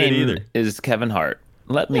never heard it either. Is Kevin Hart.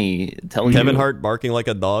 Let me tell you. Kevin Hart barking like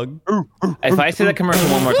a dog. If I say that commercial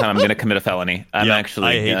one more time, I'm going to commit a felony. I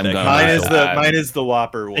hate that. Mine is the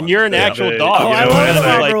Whopper one. And you're an actual dog. Oh, I want the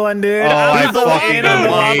Whopper one, dude. Oh, I fucking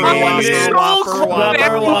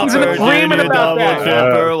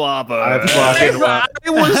I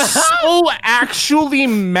was so actually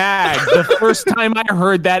mad the first time I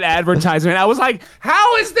heard that advertisement. I was like,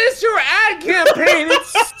 "How is this your ad campaign? It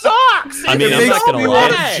sucks." I mean, I'm not gonna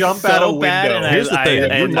lie. Jump out a window. Here's the thing.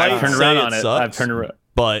 You might turned say around it on it. sucks, I've turned around.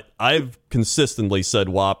 But I've consistently said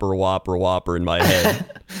Whopper, Whopper, Whopper in my head.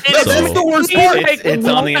 That's the worst part. It's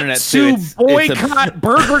on the internet to boycott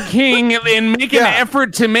Burger King and make an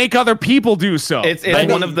effort to make other people do so. It's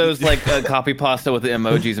one of those like copy pasta with the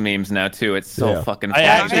emojis memes now too. It's so fucking. I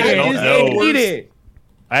actually don't know.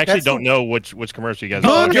 I actually That's don't know which commercial you guys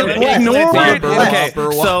Oh, are okay, talking about. Ignore it. Okay,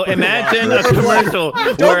 so imagine a commercial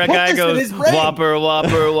where a put guy this in goes his brain. Whopper,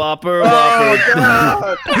 Whopper, Whopper, Oh Whopper.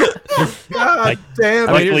 God! God damn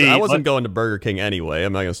I, it! mean, Luckily- I wasn't going to Burger King anyway.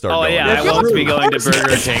 I'm not going to start Oh going yeah, that I way. won't be going to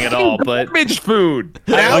Burger King at all, but Garbage food.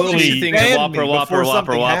 I Now was Luckily- eating ban Whopper, me Whopper, before Whopper,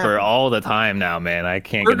 something Whopper happens. all the time now, man. I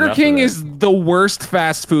can't get Burger enough King of is the worst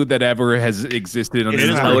fast food that ever has existed on It the is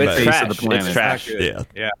entire not it's face trash. of the planet. It's trash. Yeah.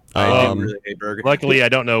 Yeah, I do Um, really hate Burger. Luckily, I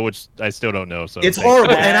don't know which. I still don't know. So It's thank you.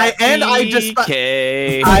 horrible, and I just.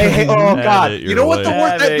 BK. I hate. Oh Have God! it You know what the your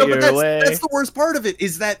worst? way. That, no, but Have it your way. that's the worst part of it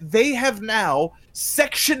is that they have now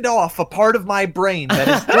sectioned off a part of my brain that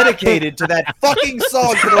is dedicated to that fucking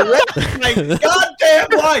song for the rest of my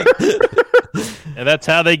goddamn life. And that's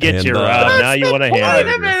how they get And, you, uh, Rob. Now you want to hand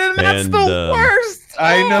it. That's And, the worst.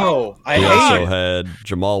 I know. I He hate also it. had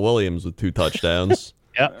Jamal Williams with 2 touchdowns.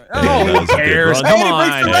 Yep. Oh, And that who was a good cares? run. Come Hey, he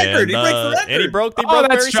breaks on. the record. He And, breaks the record. and he broke Oh,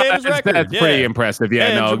 Barry Sanders' record. That's yeah. pretty impressive. Yeah,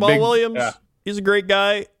 and no, Jamal big, Williams, yeah. he's a great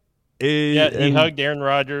guy. Yeah, he And- hugged Aaron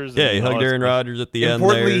Rodgers. Yeah, he and all hugged that Aaron stuff. Rodgers at the end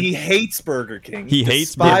Importantly, there. he hates Burger King. He hates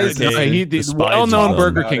Despises Burger King. it. He Despises well-known them.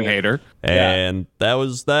 Burger King hater. And that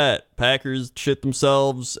was that. Packers shit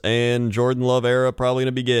themselves, and Jordan Love era probably going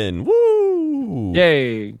to begin. Woo!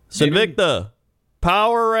 Yay. Sinvicta,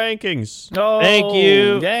 power rankings. Oh, Thank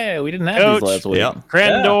you, Yeah, we didn't have Coach. these last week. Yeah.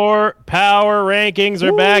 Crendor Power Rankings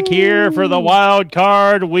are back here for the wild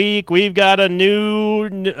card week. We've got a new,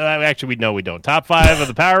 actually, we don't. Top 5 of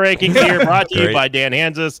the Power Rankings here, brought to you Great. by Dan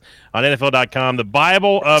Hansis on NFL.com, the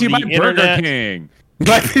Bible of See the my Burger internet, King.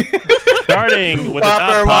 starting with the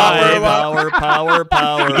Whopper, top 5.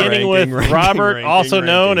 Power. Beginning ranking, with Robert, also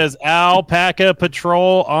known as Alpaca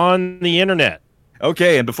Patrol on the internet.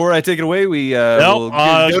 Okay, and before I take it away, we Nope, will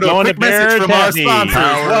go to a going quick to message from our Taffy.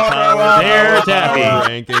 sponsors. Bear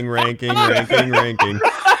Taffy. ranking.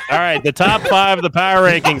 All right, the top 5 of the Power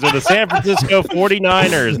Rankings are the San Francisco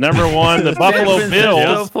 49ers, number 1, the Buffalo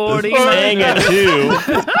Bills staying at 2,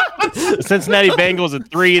 the Cincinnati Bengals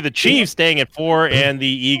at 3, the Chiefs staying at 4, and the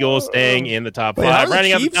Eagles staying in the top 5. Wait, how are the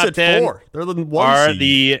Rounding out the Chiefs top at 10 4? They're the one are seed.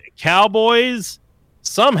 the Cowboys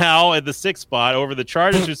somehow at the 6th spot, over the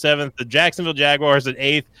Chargers who 7th, the Jacksonville Jaguars at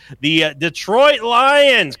 8th, the Detroit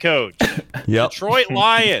Lions, Coach. Yep. Detroit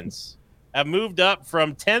Lions have moved up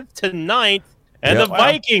from 10th to 9th, and Yep. the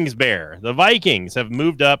Vikings the Vikings have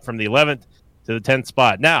moved up from the 11th to the 10th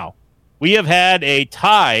spot. Now, we have had a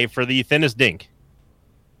tie for the thinnest dink.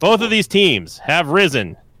 Both of these teams have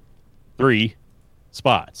risen 3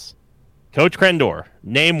 spots. Coach Crendor,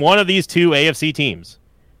 name one of these 2 AFC teams.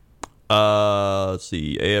 Let's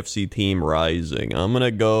see. AFC team rising. I'm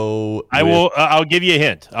gonna go. I will. I'll give you a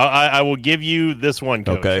hint. I will give you this one,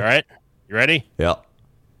 Coach. Okay. All right, you ready? Yeah.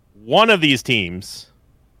 One of these teams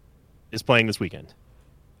is playing this weekend.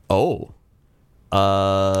 Oh.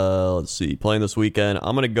 Let's see. Playing this weekend.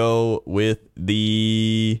 I'm gonna go with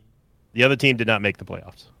the. The other team did not make the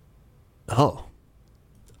playoffs. Oh.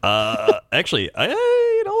 Actually,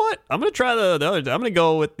 you know what? I'm gonna try the other. I'm gonna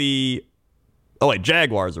go with the. Oh wait,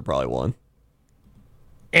 Jaguars are probably one.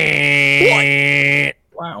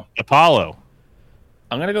 Wow. Apollo.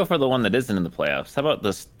 I'm gonna go for the one that isn't in the playoffs. How about the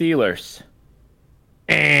Steelers?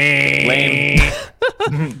 Lame.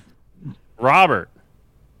 Robert.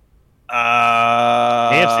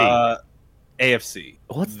 AFC.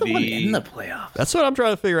 What's the one in the playoffs? That's what I'm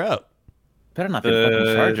trying to figure out. Better not be the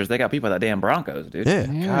fucking Chargers. They got people that damn Broncos, dude. Yeah.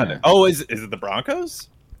 God. Oh, is it the Broncos?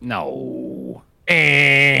 No.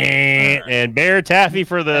 And Bear Taffy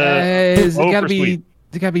for the. Is it Oh, gotta for be? sweet.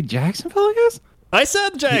 It gotta be Jacksonville, I guess. I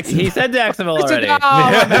said Jackson. He said Jacksonville already.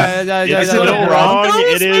 It's still wrong.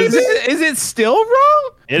 It is. Is it still wrong?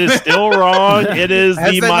 It is still wrong. It is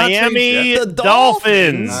Has the that not changed Miami yet? The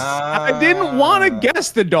Dolphins. I didn't want to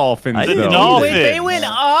guess the Dolphins. I didn't though. Dolphins. Wait, they went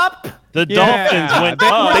up? The Yeah. Dolphins went They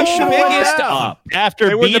up were They the should biggest have. up. after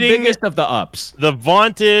They were the beating biggest of the ups. the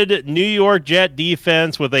vaunted New York Jet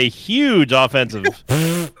defense with a huge offensive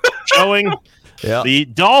showing. Yeah. The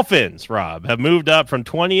Dolphins, Rob, have moved up from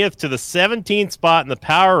 20th to the 17th spot in the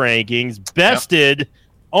power rankings, bested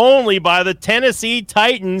only by the Tennessee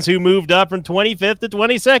Titans, who moved up from 25th to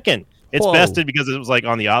 22nd. It's Whoa. bested because it was like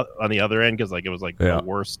on the other end, because like it was like Yeah. the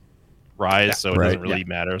worst rise, so it Right. doesn't really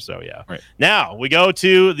matter. So yeah. Right. Now we go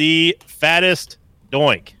to the fattest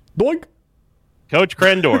doink. Doink. Coach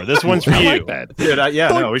Crendor, this one's for I you. like that. Dude,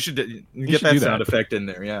 no, we should get should that do sound that. effect in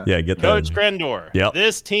there. Yeah. Yeah, get that. Coach Crendor, Yep.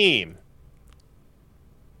 this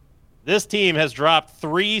team has dropped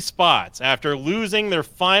 3 spots after losing their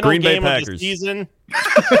final Green Bay game of the Packers. season.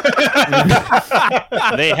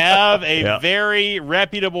 They have a Yeah. very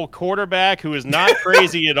reputable quarterback who is not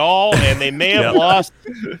crazy at all, and they may have Yep. lost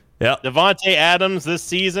Yep. Devontae Adams this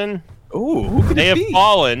season, Ooh, who could they it have be?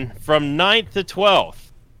 fallen from 9th to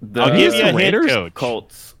 12th. The I'll give you a hint, Raiders? Coach.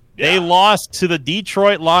 Colts. They lost to the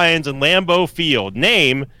Detroit Lions in Lambeau Field.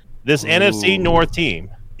 Name this NFC North team.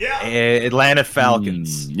 Atlanta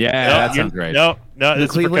Falcons. Yeah, No, that sounds right. No, The this is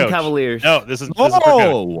for Cleveland Coach. Cavaliers. No, this is for Coach.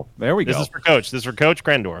 Oh, there we go. This is for Coach. This is for Coach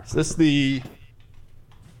Krendor. Is this the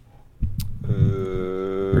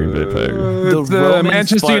Green Bay Packers? It's, Roman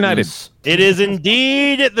Manchester United. Spartans. It is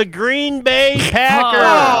indeed the Green Bay Packers.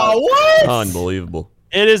 Oh, what? Unbelievable.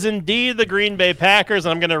 It is indeed the Green Bay Packers.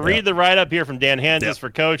 I'm going to read the write-up here from Dan Hansis for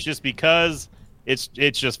Coach just because it's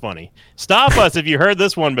just funny. Stop us if you heard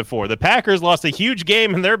this one before. The Packers lost a huge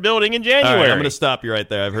game in their building in All January. right, I'm going to stop you right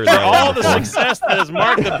there. I've heard For that. all the success that has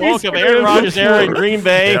marked the bulk of Aaron Rodgers' era in Green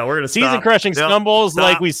Bay, Yeah, we're gonna stop. season-crushing Yep. stumbles Stop.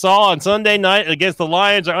 like we saw on Sunday night against the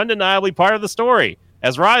Lions are undeniably part of the story.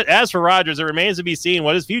 As for Rodgers, it remains to be seen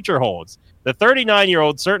what his future holds. The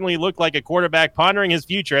 39-year-old certainly looked like a quarterback pondering his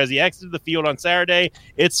future as he exited the field on Saturday.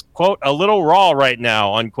 It's, quote, a little raw right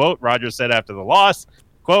now, unquote, Rodgers said after the loss.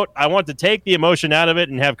 Quote, I want to take the emotion out of it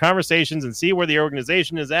and have conversations and see where the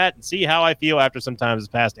organization is at and see how I feel after some time has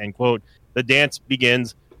passed, end quote. The dance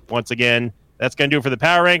begins once again. That's going to do it for the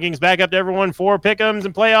power rankings. Back up to everyone for pick'ems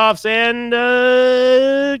and playoffs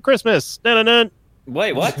and Christmas. Dun-dun-dun.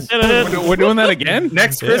 Wait, what? Dun-dun-dun. We're doing that again?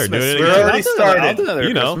 Next Yeah, they're Christmas. doing it We're again. already I'll do started. another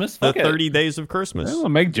You know, Christmas. the Fuck it. 30 days of Christmas. Well,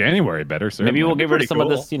 make January better, sir. Maybe we'll get rid Pretty of some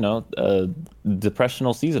cool. of this,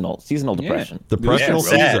 depressional seasonal depression. Depressional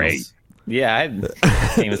Yeah, seasons. Yeah, I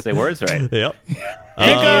can't even say words right. Yep.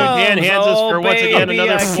 Thank you, Dan Hansis, for once again baby,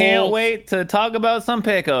 another I can't full, wait to talk about some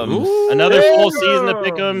pick'ems. another full season of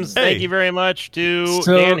pick'ems. Hey. Thank you very much to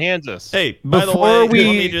So- Dan Hansis. Hey, by the Before way, let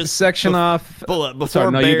me we just section off, pull up before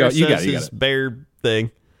Sorry, no, you Bear go. says You got it, you his got it. Bear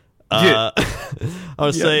thing. Yeah. I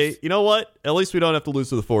would say, you know what? At least we don't have to lose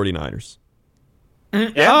to the 49ers. oh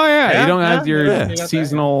yeah, you don't have your yeah.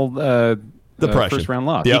 seasonal Depression. first round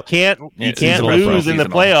loss. You Yep. can't seasonal lose in the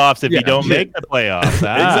seasonal. playoffs if you Yeah. don't make the playoffs.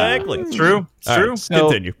 Exactly. It's true. It's All true. right. So,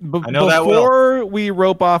 Continue. I know that well. Before we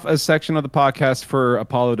rope off a section of the podcast for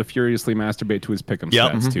Apollo to furiously masturbate to his pick'em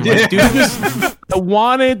Yep. stats, too, I do just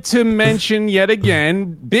wanted to mention yet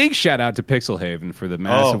again, big shout out to Pixelhaven for the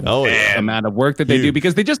massive Oh, yeah. amount of work that they do Huge.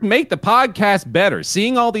 because they just make the podcast better.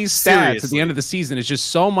 Seeing all these stats at the Seriously. end of the season is just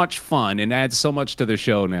so much fun and adds so much to the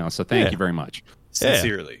show now. So thank Yeah. you very much.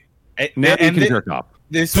 Sincerely. Now you And can thi- jerk off.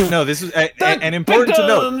 This is and important to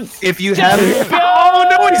note. If you haven't, Oh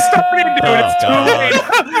no, he started, dude. Oh, It's too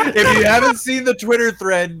God. late. if you haven't seen the Twitter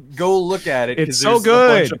thread, go look at it. 'cause It's so there's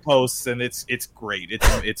good. A bunch of posts, and it's great.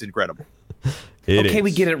 It's incredible. Okay, we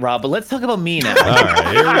get it, Rob, but let's talk about me now. All right,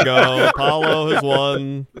 here we go. Apollo has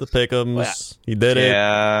won the pick'ems. He did it. Yeah,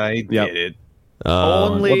 I Yep. did it.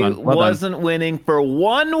 Only well done, well done. wasn't winning for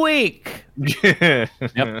 1 week.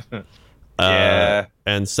 Yeah.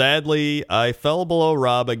 And sadly, I fell below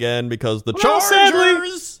Rob again because the Well, sadly.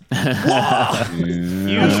 Chargers.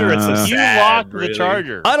 You sure it's a you sad, locked the really.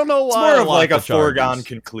 Chargers. I don't know It's why. more I of locked like the a foregone Chargers.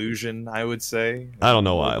 conclusion, I would say. I don't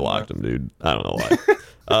know why I locked him, dude. I don't know why.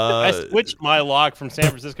 I switched my lock from San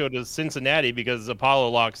Francisco to Cincinnati because Apollo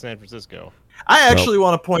locked San Francisco. I actually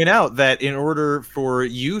want to point out that in order for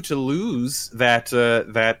you to lose that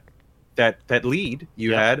lead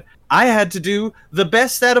you had, I had to do the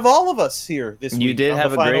best out of all of us here this week. You did on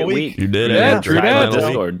have the a final great week. You did Yeah, it. true Right that. on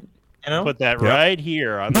Discord. You know? Put that Yep. right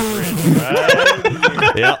here on the fridge.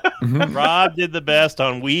 Right here. Yeah. Rob did the best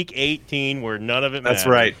on week 18 where none of it mattered. That's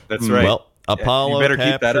right. That's right. Well, Apollo better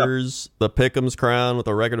keep that up. captures the Pick'em's crown with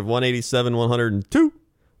a record of 187-102.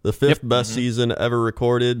 The fifth best season ever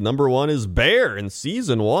recorded. Number one is Bear in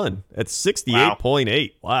season 1 at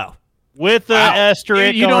 68.8. Wow. With the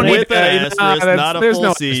asterisk You don't on need it. With an Nah, asterisk, that's- not a there's full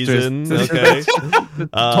no season. asterisk. Okay.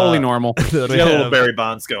 Totally normal. Then we We got a little have- Barry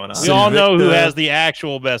Bonds going on. We all know who Invicta. has the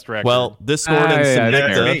actual best record. Well, Discord and yeah,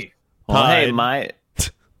 That's Invicta me. Well, hey, tied my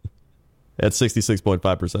at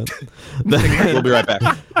 66.5%. We'll be right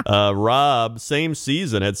back. Rob, same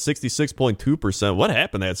season, at 66.2%. What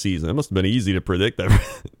happened that season? It must have been easy to predict that.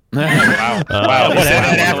 wow. Wow. What Say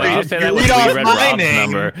that happened? after I'll say you that read when off we read my Rob's name.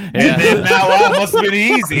 number. And then now all must have been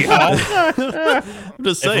easy, huh? I'm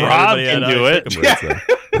just saying. Rob everybody can had do high it. pick 'em rates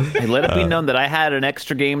there. Hey, let it be known that I had an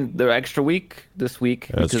extra game, the extra week this week.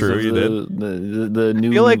 That's because true, of you the new.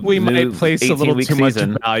 I feel like we new might place a little 18-week too much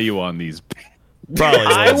season. value on these. Probably.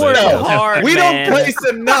 I was worked it. hard. We man. don't place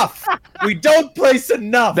enough. We don't place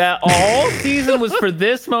enough. That all season was for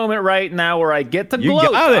this moment right now where I get to You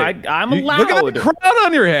gloat. got it. I'm You- allowed. Look at the crown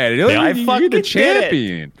on your head. You're, I you're fucking the did it.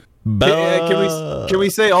 champion. Can we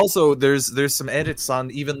say also there's some edits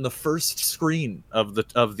on even the first screen of the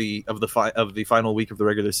final week of the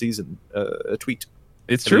regular season? A tweet.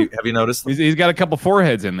 It's true. Have you noticed? He's got a couple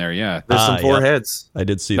foreheads in there. Yeah. There's some yeah. foreheads. I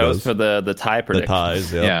did see That those. was for the tie the prediction.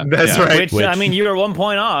 ties. Yeah. Yeah. That's yeah. right. Which, I mean, you were 1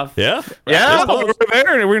 point off. Yeah. Yeah, We're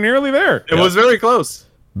there. We're nearly there. it was very close.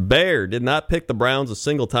 Bear did not pick the Browns a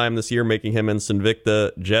single time this year, making him in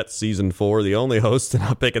Sinvicta Jets Season 4 the only host to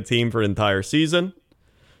not pick a team for an entire season.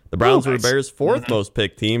 The Browns were Bears' fourth most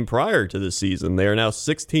picked team prior to this season. They are now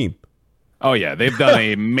 16th. Oh yeah, they've done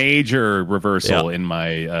a major reversal in my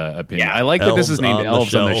opinion. I like that this is named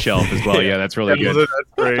Elves on the Shelf as well. Yeah, that's really good. That's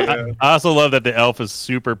great. Yeah. I also love that the elf is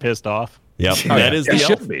super pissed off. Yep, that is It the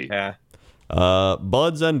should elf. be. Yeah.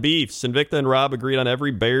 Buds and Beefs. Sinvicta and Rob agreed on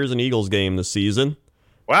every Bears and Eagles game this season.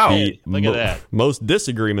 Wow. The Look at that. Most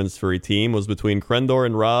disagreements for a team was between Krendor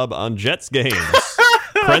and Rob on Jets games.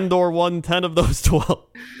 Krendor won 10 of those 12.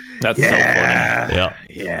 That's so funny. Yeah.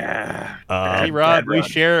 Yeah. See, Rob, bad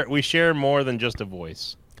run. we share more than just a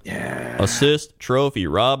voice. Assist trophy.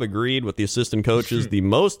 Rob agreed with the assistant coaches the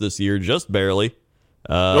most this year, just barely.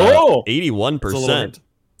 Oh! 81%.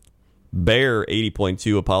 Bear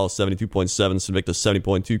 80.2, Apollo 72.7, Sinvicta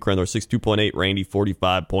 70.2, Krendor 62.8, Randy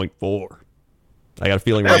 45.4. I got a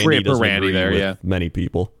feeling Randy Appropriate for doesn't Randy agree there, with yeah. many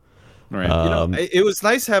people. Right. It was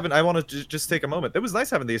nice having. I want to just take a moment. It was nice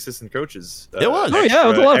having the assistant coaches. It was. Oh, yeah, it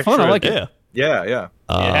was a lot of fun. I like it. Yeah. Yeah, yeah.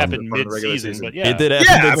 It happened part of the regular mid-season, season. but yeah. It did happen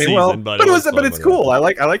Yeah, I mid-season, mean, well, but but it was fun, it's yeah. cool. I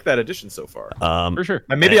like that addition so far. For sure.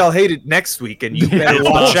 And maybe I'll hate it next week, and you better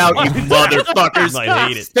watch out, you motherfuckers. Might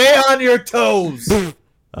hate it. Stay on your toes. You're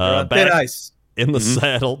on thin Back ice. in the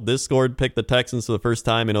saddle, Discord picked the Texans for the first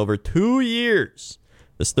time in over 2 years.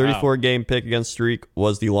 This 34-game pick against streak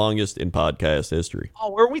was the longest in podcast history.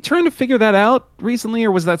 Oh, were we trying to figure that out recently,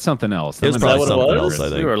 or was that something else? It was That probably might- something else, I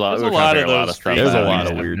think. We were There's a trying lot to of figure those. stuff There's a out. lot I of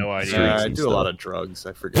have weird No idea. streaks. Yeah, I and do a stuff. lot of drugs.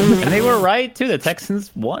 I forget. And they were right, too. The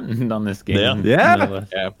Texans won on this game. Yeah. Yeah.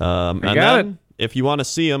 And got then, if you want to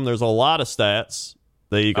see them, there's a lot of stats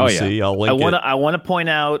that you can Oh, yeah. see. I'll link it. I want to point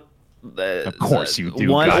out. Of course you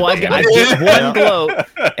do. One, God well, damn I it. give one gloat,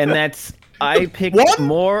 and that's I picked What?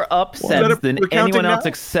 more Is upsets that than we're counting anyone else now?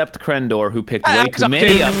 except Krendor, who picked way too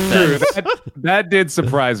many upsets. That did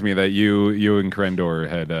surprise me that you and Krendor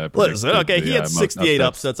had. Listen, predicted okay, the, he had most 68 upsets.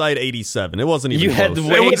 upsets. I had 87. It wasn't even You had close.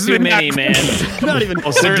 way wasn't too even many, that man. Not even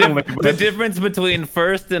close. Certainly. The difference between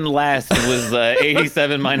first and last was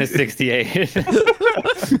 87 minus 68.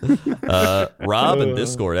 Rob and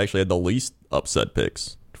Discord actually had the least upset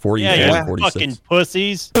picks. 48 Yeah, and you 46. fucking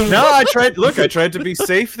pussies. No, I tried. Look, I tried to be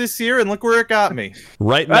safe this year, and look where it got me.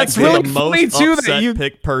 Right That's next to really the funny, most too, that upset you-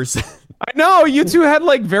 pick person. I know you two had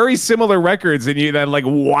like very similar records, and you had like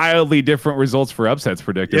wildly different results for upsets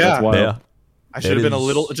predicted. Yeah. That's wild. Yeah. I should have been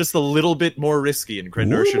is- just a little bit more risky, and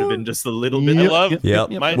Krendor should have been just a little bit. I love Yep.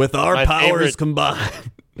 my- With our my powers favorite-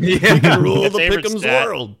 combined, Yeah. rule My the favorite Pick'em's stat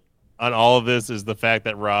world. on all of this is the fact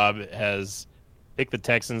that Rob has picked the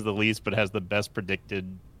Texans the least, but has the best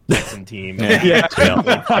predicted Texan team. Yeah.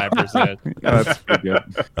 5%. That's pretty good.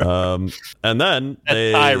 And then That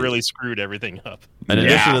they, tie really screwed everything up. in Yeah.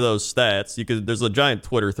 addition to those stats, there's a giant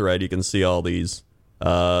Twitter thread. You can see all these. They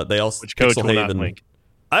also Which coach will not Pixelhaven- link.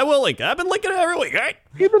 I will link. I've been linking it every week. Right?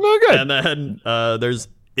 You've been doing good. And then there's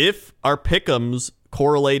if our pick'ems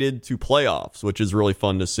correlated to playoffs, which is really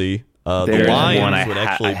fun to see. The There's one Lions I would ha-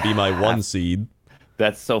 actually I be my have- one seed.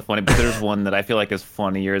 That's so funny, but there's one that I feel like is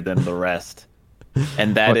funnier than the rest.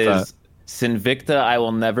 And that What's is Sinvicta, I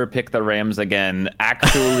will never pick the Rams again.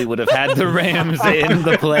 Actually would have had the Rams in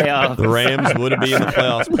the playoffs. The Rams would be in the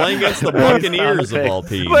playoffs, playing against the Buccaneers of all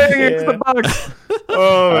teams. Playing against the Bucs.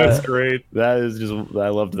 Oh, that's great. That is just, I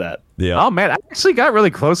loved that. Yeah, Oh man, I actually got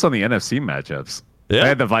really close on the NFC matchups. yeah. I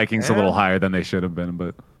had the Vikings a Yeah. little higher than they should have been,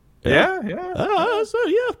 but Yeah. Yeah.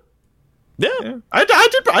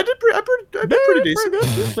 I did pretty decent.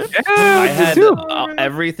 I yeah, had too.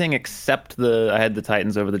 everything except I had the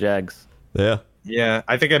Titans over the Jags. Yeah. Yeah,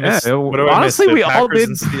 I think I Yeah, missed. what do I miss? honestly, The we all Packers did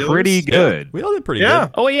and Steelers? pretty good. We all did pretty Yeah. good.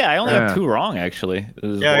 Oh yeah, I only Yeah. have two wrong actually. It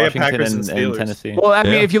was Yeah, Washington Packers and and Steelers. Tennessee. Well, I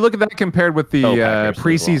mean, Yeah. if you look at that compared with the Packers as well.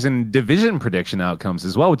 preseason division prediction outcomes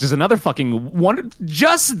as well, which is another fucking one.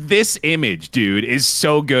 Just this image, dude, is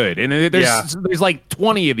so good, and there's like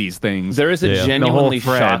 20 of these things. There is a Yeah. The genuinely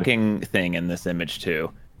whole thread. shocking thing in this image too,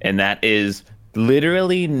 and that is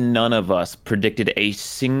literally none of us predicted a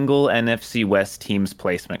single NFC West team's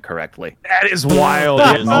placement correctly. That is wild.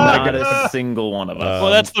 That is Not a single one of us. Well,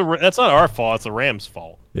 that's not our fault. It's the Rams'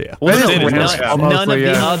 fault. Yeah. Well, That no, is none, Rams, none of mostly,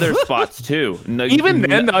 the yeah. other spots too. No, Even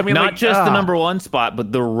then, I mean, not like, just the number one spot,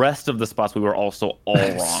 but the rest of the spots we were also all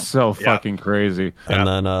wrong. So fucking crazy. And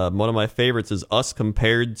then one of my favorites is us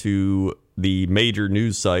compared to the major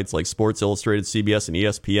news sites like Sports Illustrated, CBS, and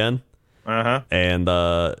ESPN. Uh-huh. And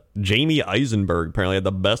Jamie Eisenberg apparently had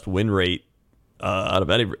the best win rate out of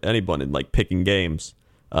anyone in like picking games.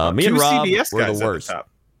 Me two and Rob CBS were guys the at worst. top.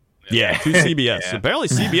 Yeah, two CBS. Yeah. Apparently,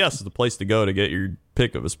 CBS is the place to go to get your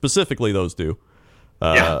pick of specifically those two.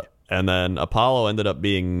 And then Apollo ended up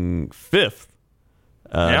being 5th.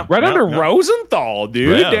 Right under Rosenthal,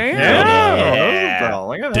 dude. Yeah. Damn. Yeah.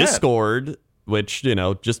 Look at that. Discord, which,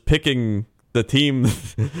 just picking the team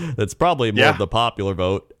that's probably more of the popular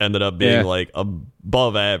vote ended up being like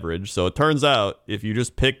above average. So it turns out if you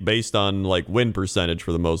just pick based on like win percentage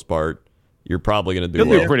for the most part, you're probably going to do You'll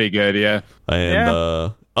well. do pretty good, yeah.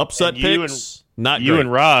 And upset And you picks, not You great.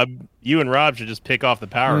 and Rob should just pick off the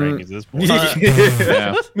power rankings at this point.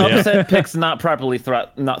 Yeah. Upset picks not properly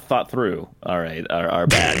not thought through. All right, are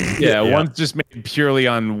bad. Yeah, Yeah. one's just made purely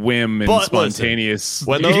on whim and But listen, spontaneous.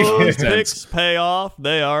 When those sense. picks pay off,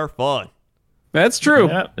 they are fun. That's true.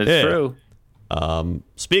 Yeah, it's Yeah. true.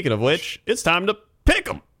 Speaking of which, it's time to pick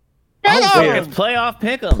 'em. It's playoff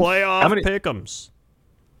pick'em. Playoff pick'ems.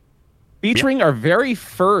 Featuring our very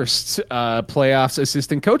first playoffs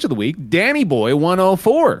assistant coach of the week, Danny Boy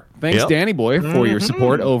 104. Thanks, Yep. Danny Boy, for your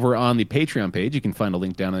support over on the Patreon page. You can find a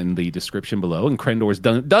link down in the description below. And Krendor's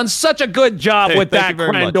done such a good job Hey, with thank that, you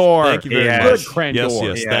very much. Krendor. Thank you very Good much.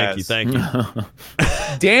 Krendor. Yes. Thank you.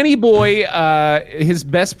 Danny Boy, his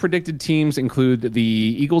best predicted teams include the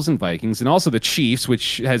Eagles and Vikings, and also the Chiefs,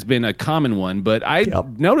 which has been a common one. But I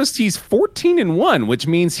noticed he's 14-1, which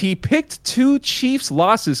means he picked 2 Chiefs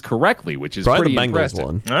losses correctly, which is Probably pretty the Bengals impressive.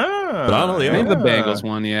 one. But I don't know the Maybe other. the Bengals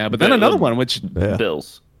one, yeah. But then another one, which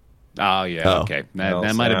Bills. oh yeah, Oh. okay, Well,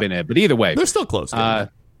 that might have been it. But either way, They're still close.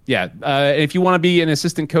 if you want to be an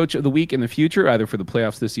assistant coach of the week in the future, either for the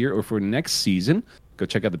playoffs this year or for next season, go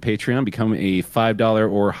check out the Patreon, become a $5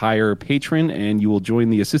 or higher patron, and you will join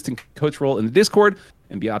the assistant coach role in the Discord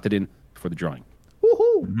and be opted in for the drawing.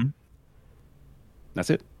 Woohoo! That's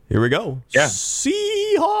it. Here we go. Yeah.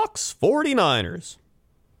 Seahawks 49ers.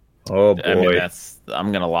 Oh I mean,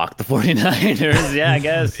 I'm gonna lock the 49ers. Yeah, I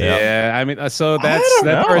guess. Yeah, I mean, so that's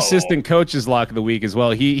our assistant coach's lock of the week as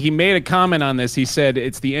well. He made a comment on this. He said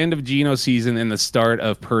it's the end of Geno season and the start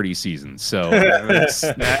of Purdy season. So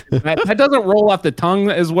that doesn't roll off the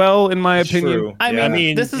tongue as well, in my opinion. True. I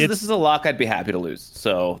mean, it's- this is a lock I'd be happy to lose.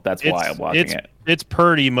 So that's why I'm locking it. It's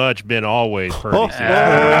pretty much been always Purdy. Low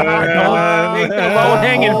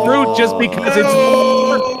hanging fruit just because it's.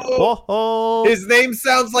 His name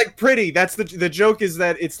sounds like pretty. That's the joke. Is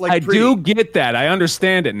that it's like I pretty. do get that. I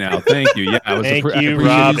understand it now. Thank you. Yeah, I was Thank I you, appreciate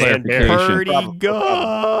Rob the and Barry. clarification. Purdy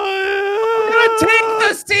God. Take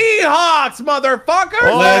the Seahawks,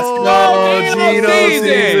 motherfuckers! Let's go, Geno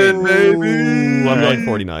season, baby. I'm going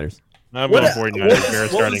 49ers. I'm going 49ers.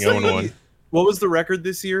 Bears starting 0-1. What was the record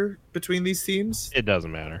this year between these teams? It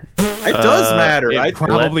doesn't matter. It does matter. It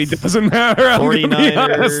probably doesn't matter. I'm gonna be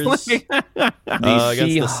 49ers. honest.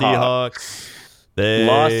 Against the Seahawks. They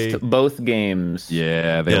Lost both games.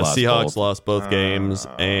 Yeah, they lost Seahawks both. lost both games,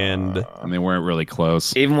 and And they weren't really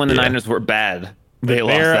close. Even when the Yeah. Niners were bad, they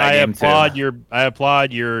lost Bear, that I game applaud too. I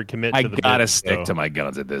applaud your commitment I to the gotta business, stick though. to my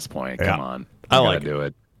guns at this point. Yeah. Come on. I gotta like do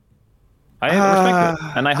it. I respect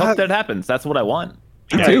it, and I hope that happens. That's what I want.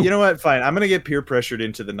 Yeah, too. you know what? Fine. I'm gonna get peer pressured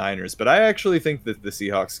into the Niners, but I actually think that the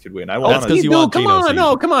Seahawks could win. I that's want 'cause to. you want come Geno on, season.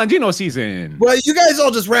 no, come on, Geno season. Well, you guys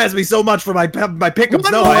all just razz me so much for my pick'ems.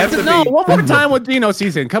 One No, more- I have to no, be. one more time with Geno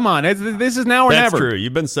season. Come on, this is now or that's never. true.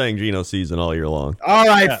 You've been saying Geno season all year long. All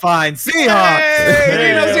right, fine. Seahawks.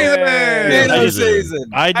 Geno season. Geno Season. season.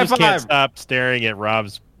 I just High can't five. stop staring at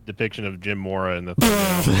Rob's depiction of Jim Mora in the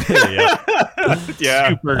thumbnail. yeah.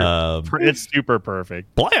 Super, it's super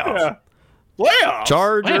perfect. Playoffs. Playoffs.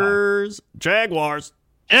 Chargers. Jaguars.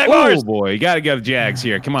 Jaguars, Oh boy, you gotta go Jags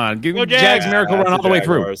here. Come on, give Go Jags Jags. miracle run all the way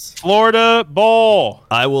through. Florida Bowl.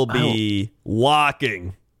 I will be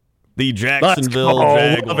locking the Jacksonville Let's go.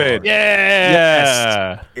 Jaguars. Love it.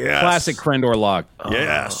 Yeah. Yes. Classic Krendor lock.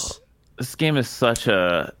 Yes. This game is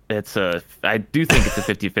I do think it's a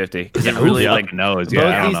 50-50 because it Who really fucking knows? Yeah, I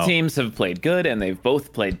both don't these know. teams have played good and they've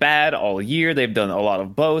both played bad all year. They've done a lot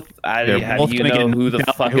of both. They're How both do you gonna know get who the knocked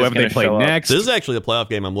out fuck is whoever going they to play show up? next. This is actually the playoff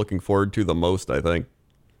game I'm looking forward to the most, I think.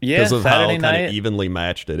 Yeah, Because of how Saturday kind of night. evenly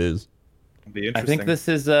matched it is. Be I interesting. think this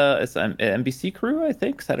is it's an NBC crew. I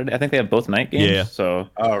think Saturday. I think they have both night games. Yeah. So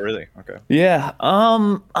Oh, really? Okay. yeah.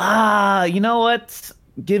 You know what?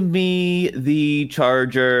 Give me the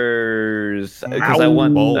Chargers because I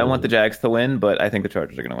want the Jags to win, but I think the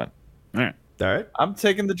Chargers are going to win. All right. I'm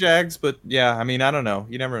taking the Jags, but yeah, I mean, I don't know.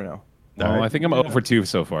 You never know. Oh, I think I'm 0 for 2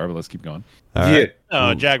 so far, but let's keep going. All right.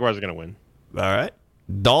 No, Jaguars are going to win. All right.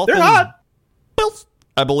 Dolphins. They're hot. Bills.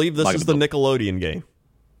 I believe this Like is the the Nickelodeon game.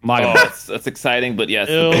 That's exciting, but yes,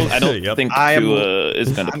 I don't think Tua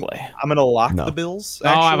is going to play. I'm going to lock the Bills.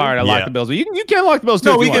 Actually. I've already locked the Bills. But you can lock the Bills too.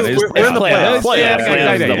 No, we're in the playoffs.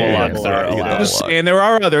 Double locks. And there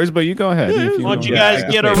are others, but you go ahead. Why don't you guys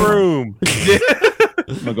get a room?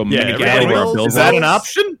 We'll go Bills. Is that an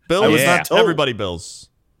option? Bills. Everybody Bills.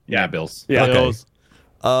 Yeah, Bills. Yeah, Bills.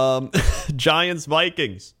 Giants,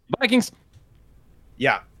 Vikings.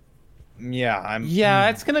 Yeah,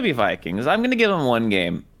 it's going to be Vikings. I'm going to give them one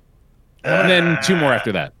game. And then 2 more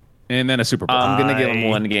after that. And then a Super Bowl. I'm going to give them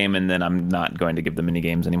one game, and then I'm not going to give them any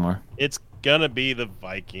games anymore. It's gonna be the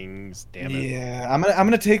Vikings. Damn it. Yeah, I'm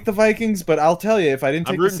gonna take the Vikings, but I'll tell you, if I didn't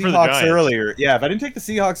take the Seahawks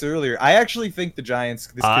earlier, I actually think the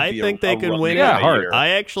Giants. I think they can win. Yeah, hard. I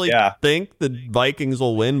actually think the Vikings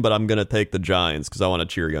will win, but I'm gonna take the Giants because I want to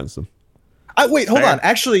cheer against them. Wait, hold on.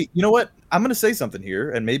 Actually, you know what? I'm gonna say something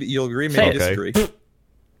here, and maybe you'll agree, maybe disagree.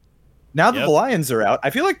 Now that the Lions are out, I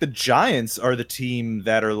feel like the Giants are the team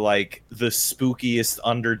that are like the spookiest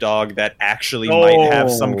underdog that actually might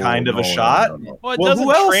have some kind of a shot. Well, it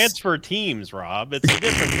doesn't transfer teams, Rob. It's a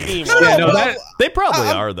different team. They probably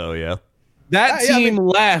are, though, yeah. That team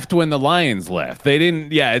left when the Lions left. They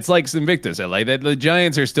didn't. Yeah, it's like Invictus. Like that. The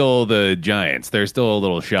Giants are still the Giants. They're still a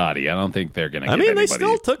little shoddy. I don't think they're gonna. They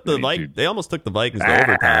still took They almost took the Vikings to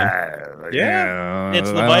overtime. Yeah, it's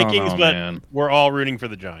the Vikings, but we're all rooting for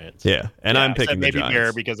the Giants. Yeah, and I'm picking the Giants.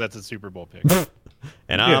 Bear because that's a Super Bowl pick.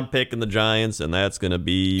 And I'm picking the Giants, and that's gonna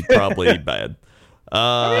be probably bad.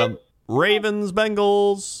 Ravens,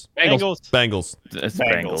 Bengals. Bengals. Bengals. This is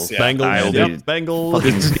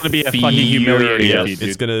going to be a fucking humiliation.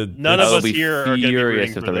 It's going to. None of us here are going to be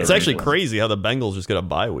rooting for the It's actually crazy how the Bengals just get a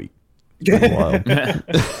bye week. So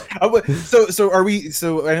are we?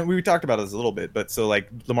 So and we talked about this a little bit, but so like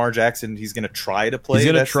Lamar Jackson, he's going to try to play.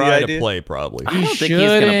 He's going to try to play, probably. I don't think he's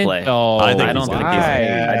going to play. I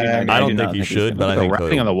don't think he should, but I think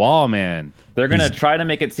writing on the wall, man. They're going to try to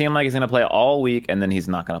make it seem like he's going to play all week, and then he's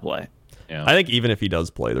not going to play. Yeah. I think even if he does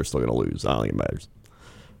play, they're still going to lose. I don't think it matters.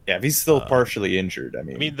 Yeah, if he's still partially injured, I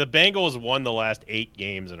mean, the Bengals won the last 8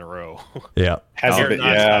 games in a row. Yeah,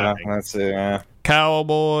 that's it.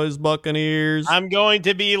 Cowboys, Buccaneers. I'm going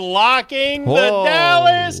to be locking the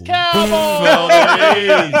Dallas Cowboys.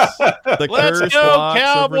 Let's go,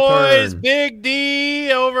 Cowboys! Big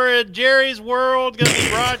D over at Jerry's World going to be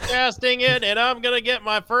broadcasting it, and I'm going to get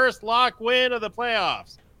my first lock win of the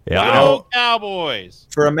playoffs. Yeah, Go Cowboys!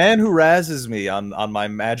 For a man who razzes me on my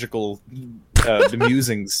magical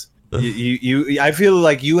musings, I feel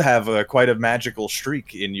like you have quite a magical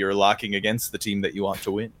streak in your locking against the team that you want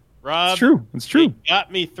to win. Rob, it's true. It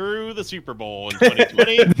got me through the Super Bowl in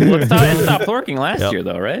 2020. It stopped working last year,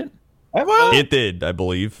 though, right? Well, it did, I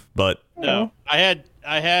believe, but no, I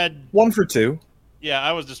had 1 for 2. Yeah,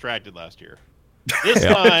 I was distracted last year. This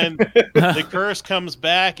time, the curse comes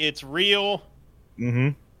back. It's real. Mm-hmm.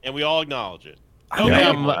 And we all acknowledge it.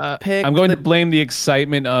 I'm going to blame the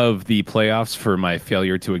excitement of the playoffs for my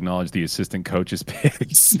failure to acknowledge the assistant coach's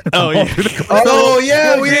picks. We didn't do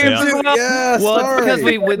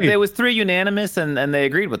because there was 3 unanimous and they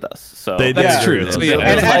agreed with us. So that's true.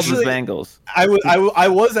 And actually, Bengals. I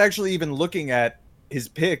was actually even looking at his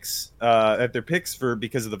picks, at their picks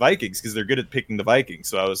because of the Vikings, because they're good at picking the Vikings.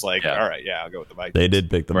 So I was like, all right, I'll go with the Vikings. They did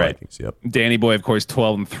pick the Vikings. Yep. Danny Boy, of course,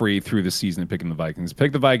 12-3 through the season picking the Vikings.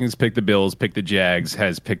 Pick the Vikings, pick the Bills, pick the Jags.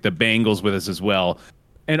 Has picked the Bengals with us as well,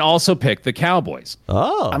 and also picked the Cowboys.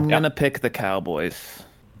 I'm gonna pick the Cowboys.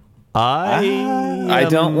 I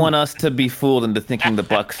don't want us to be fooled into thinking the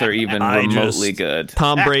Bucks are even remotely good.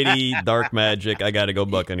 Tom Brady, Dark Magic. I got to go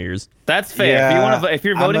Buccaneers. That's fair. Yeah, if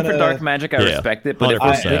you're voting for Dark Magic, I respect it. But 100%. If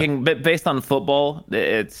we're thinking based on football,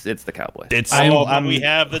 it's the Cowboys. We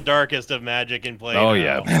have the darkest of Magic in play. Oh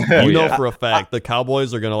now. yeah, you know for a fact the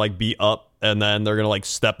Cowboys are gonna be up. And then they're gonna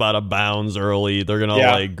step out of bounds early. They're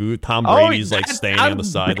gonna Tom Brady's standing on the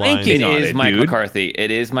sidelines. It is Mike McCarthy. It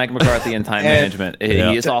is Mike McCarthy in time management. He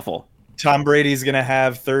is awful. Tom Brady's gonna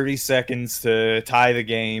have 30 seconds to tie the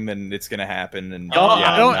game, and it's gonna happen. And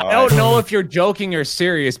I don't know if you're joking or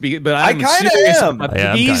serious, but I'm serious.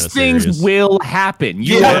 These things will happen.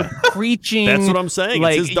 You are preaching. That's what I'm saying.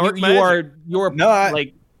 It's his dark magic.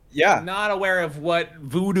 You're not aware of what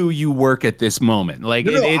voodoo you work at this moment. It's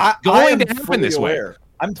going to happen this way.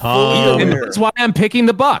 I'm fully aware. That's why I'm picking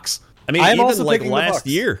the Bucks. I mean, even last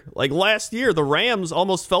year, the Rams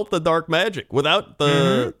almost felt the dark magic. Without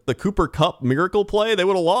the Cooper Kupp miracle play, they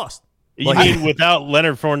would have lost. You mean without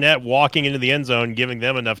Leonard Fournette walking into the end zone, giving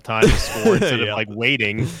them enough time to score instead of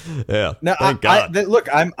waiting? Yeah. Now, Thank God. look,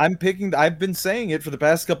 I'm picking. I've been saying it for the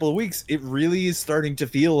past couple of weeks. It really is starting to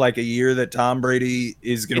feel like a year that Tom Brady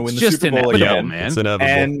is going to win the Super Bowl again, man. It's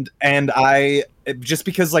inevitable. And I just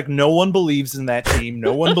because no one believes in that team,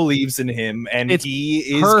 no one believes in him, and he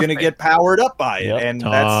is going to get powered up by it. And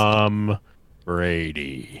Tom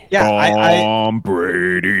Brady. Yeah, Tom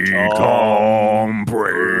Brady. I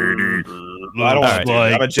don't want to.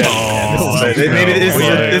 I'm a Jets fan. Maybe this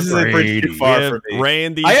is a bridge too far for me.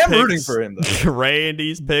 Randy's I am picks. rooting for him though.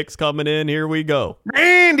 Randy's picks coming in. Here we go.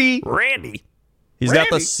 Randy. He's got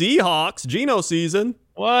the Seahawks, Geno season.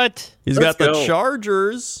 What? He's Let's got the go.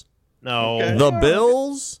 Chargers, No. Okay. the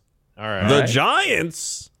Bills, All right. the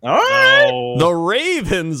Giants, All right. No. the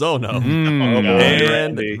Ravens. Oh no. Oh, boy, And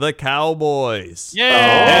Randy. the Cowboys.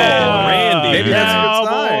 Yeah. Randy. Maybe that's a good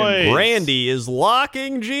sign. Cowboys. Randy is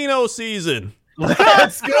locking Geno season.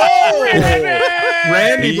 Let's go.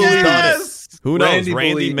 Randy He's done believes. it. Who knows? Randy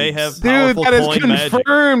Randy may believes. have Dude, powerful that has coin magic.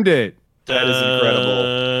 confirmed it. That is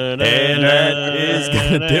incredible. And that is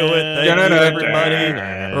going to do it. Thank you, everybody,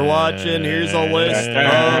 for watching. Here's a list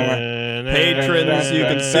of patrons you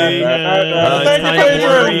can see. It's kind of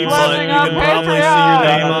blurry, but you can probably see your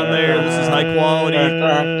name on there. This is high quality.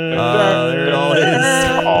 There it all is.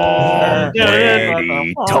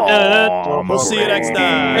 We'll see you next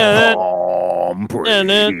time.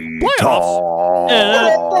 Playoffs.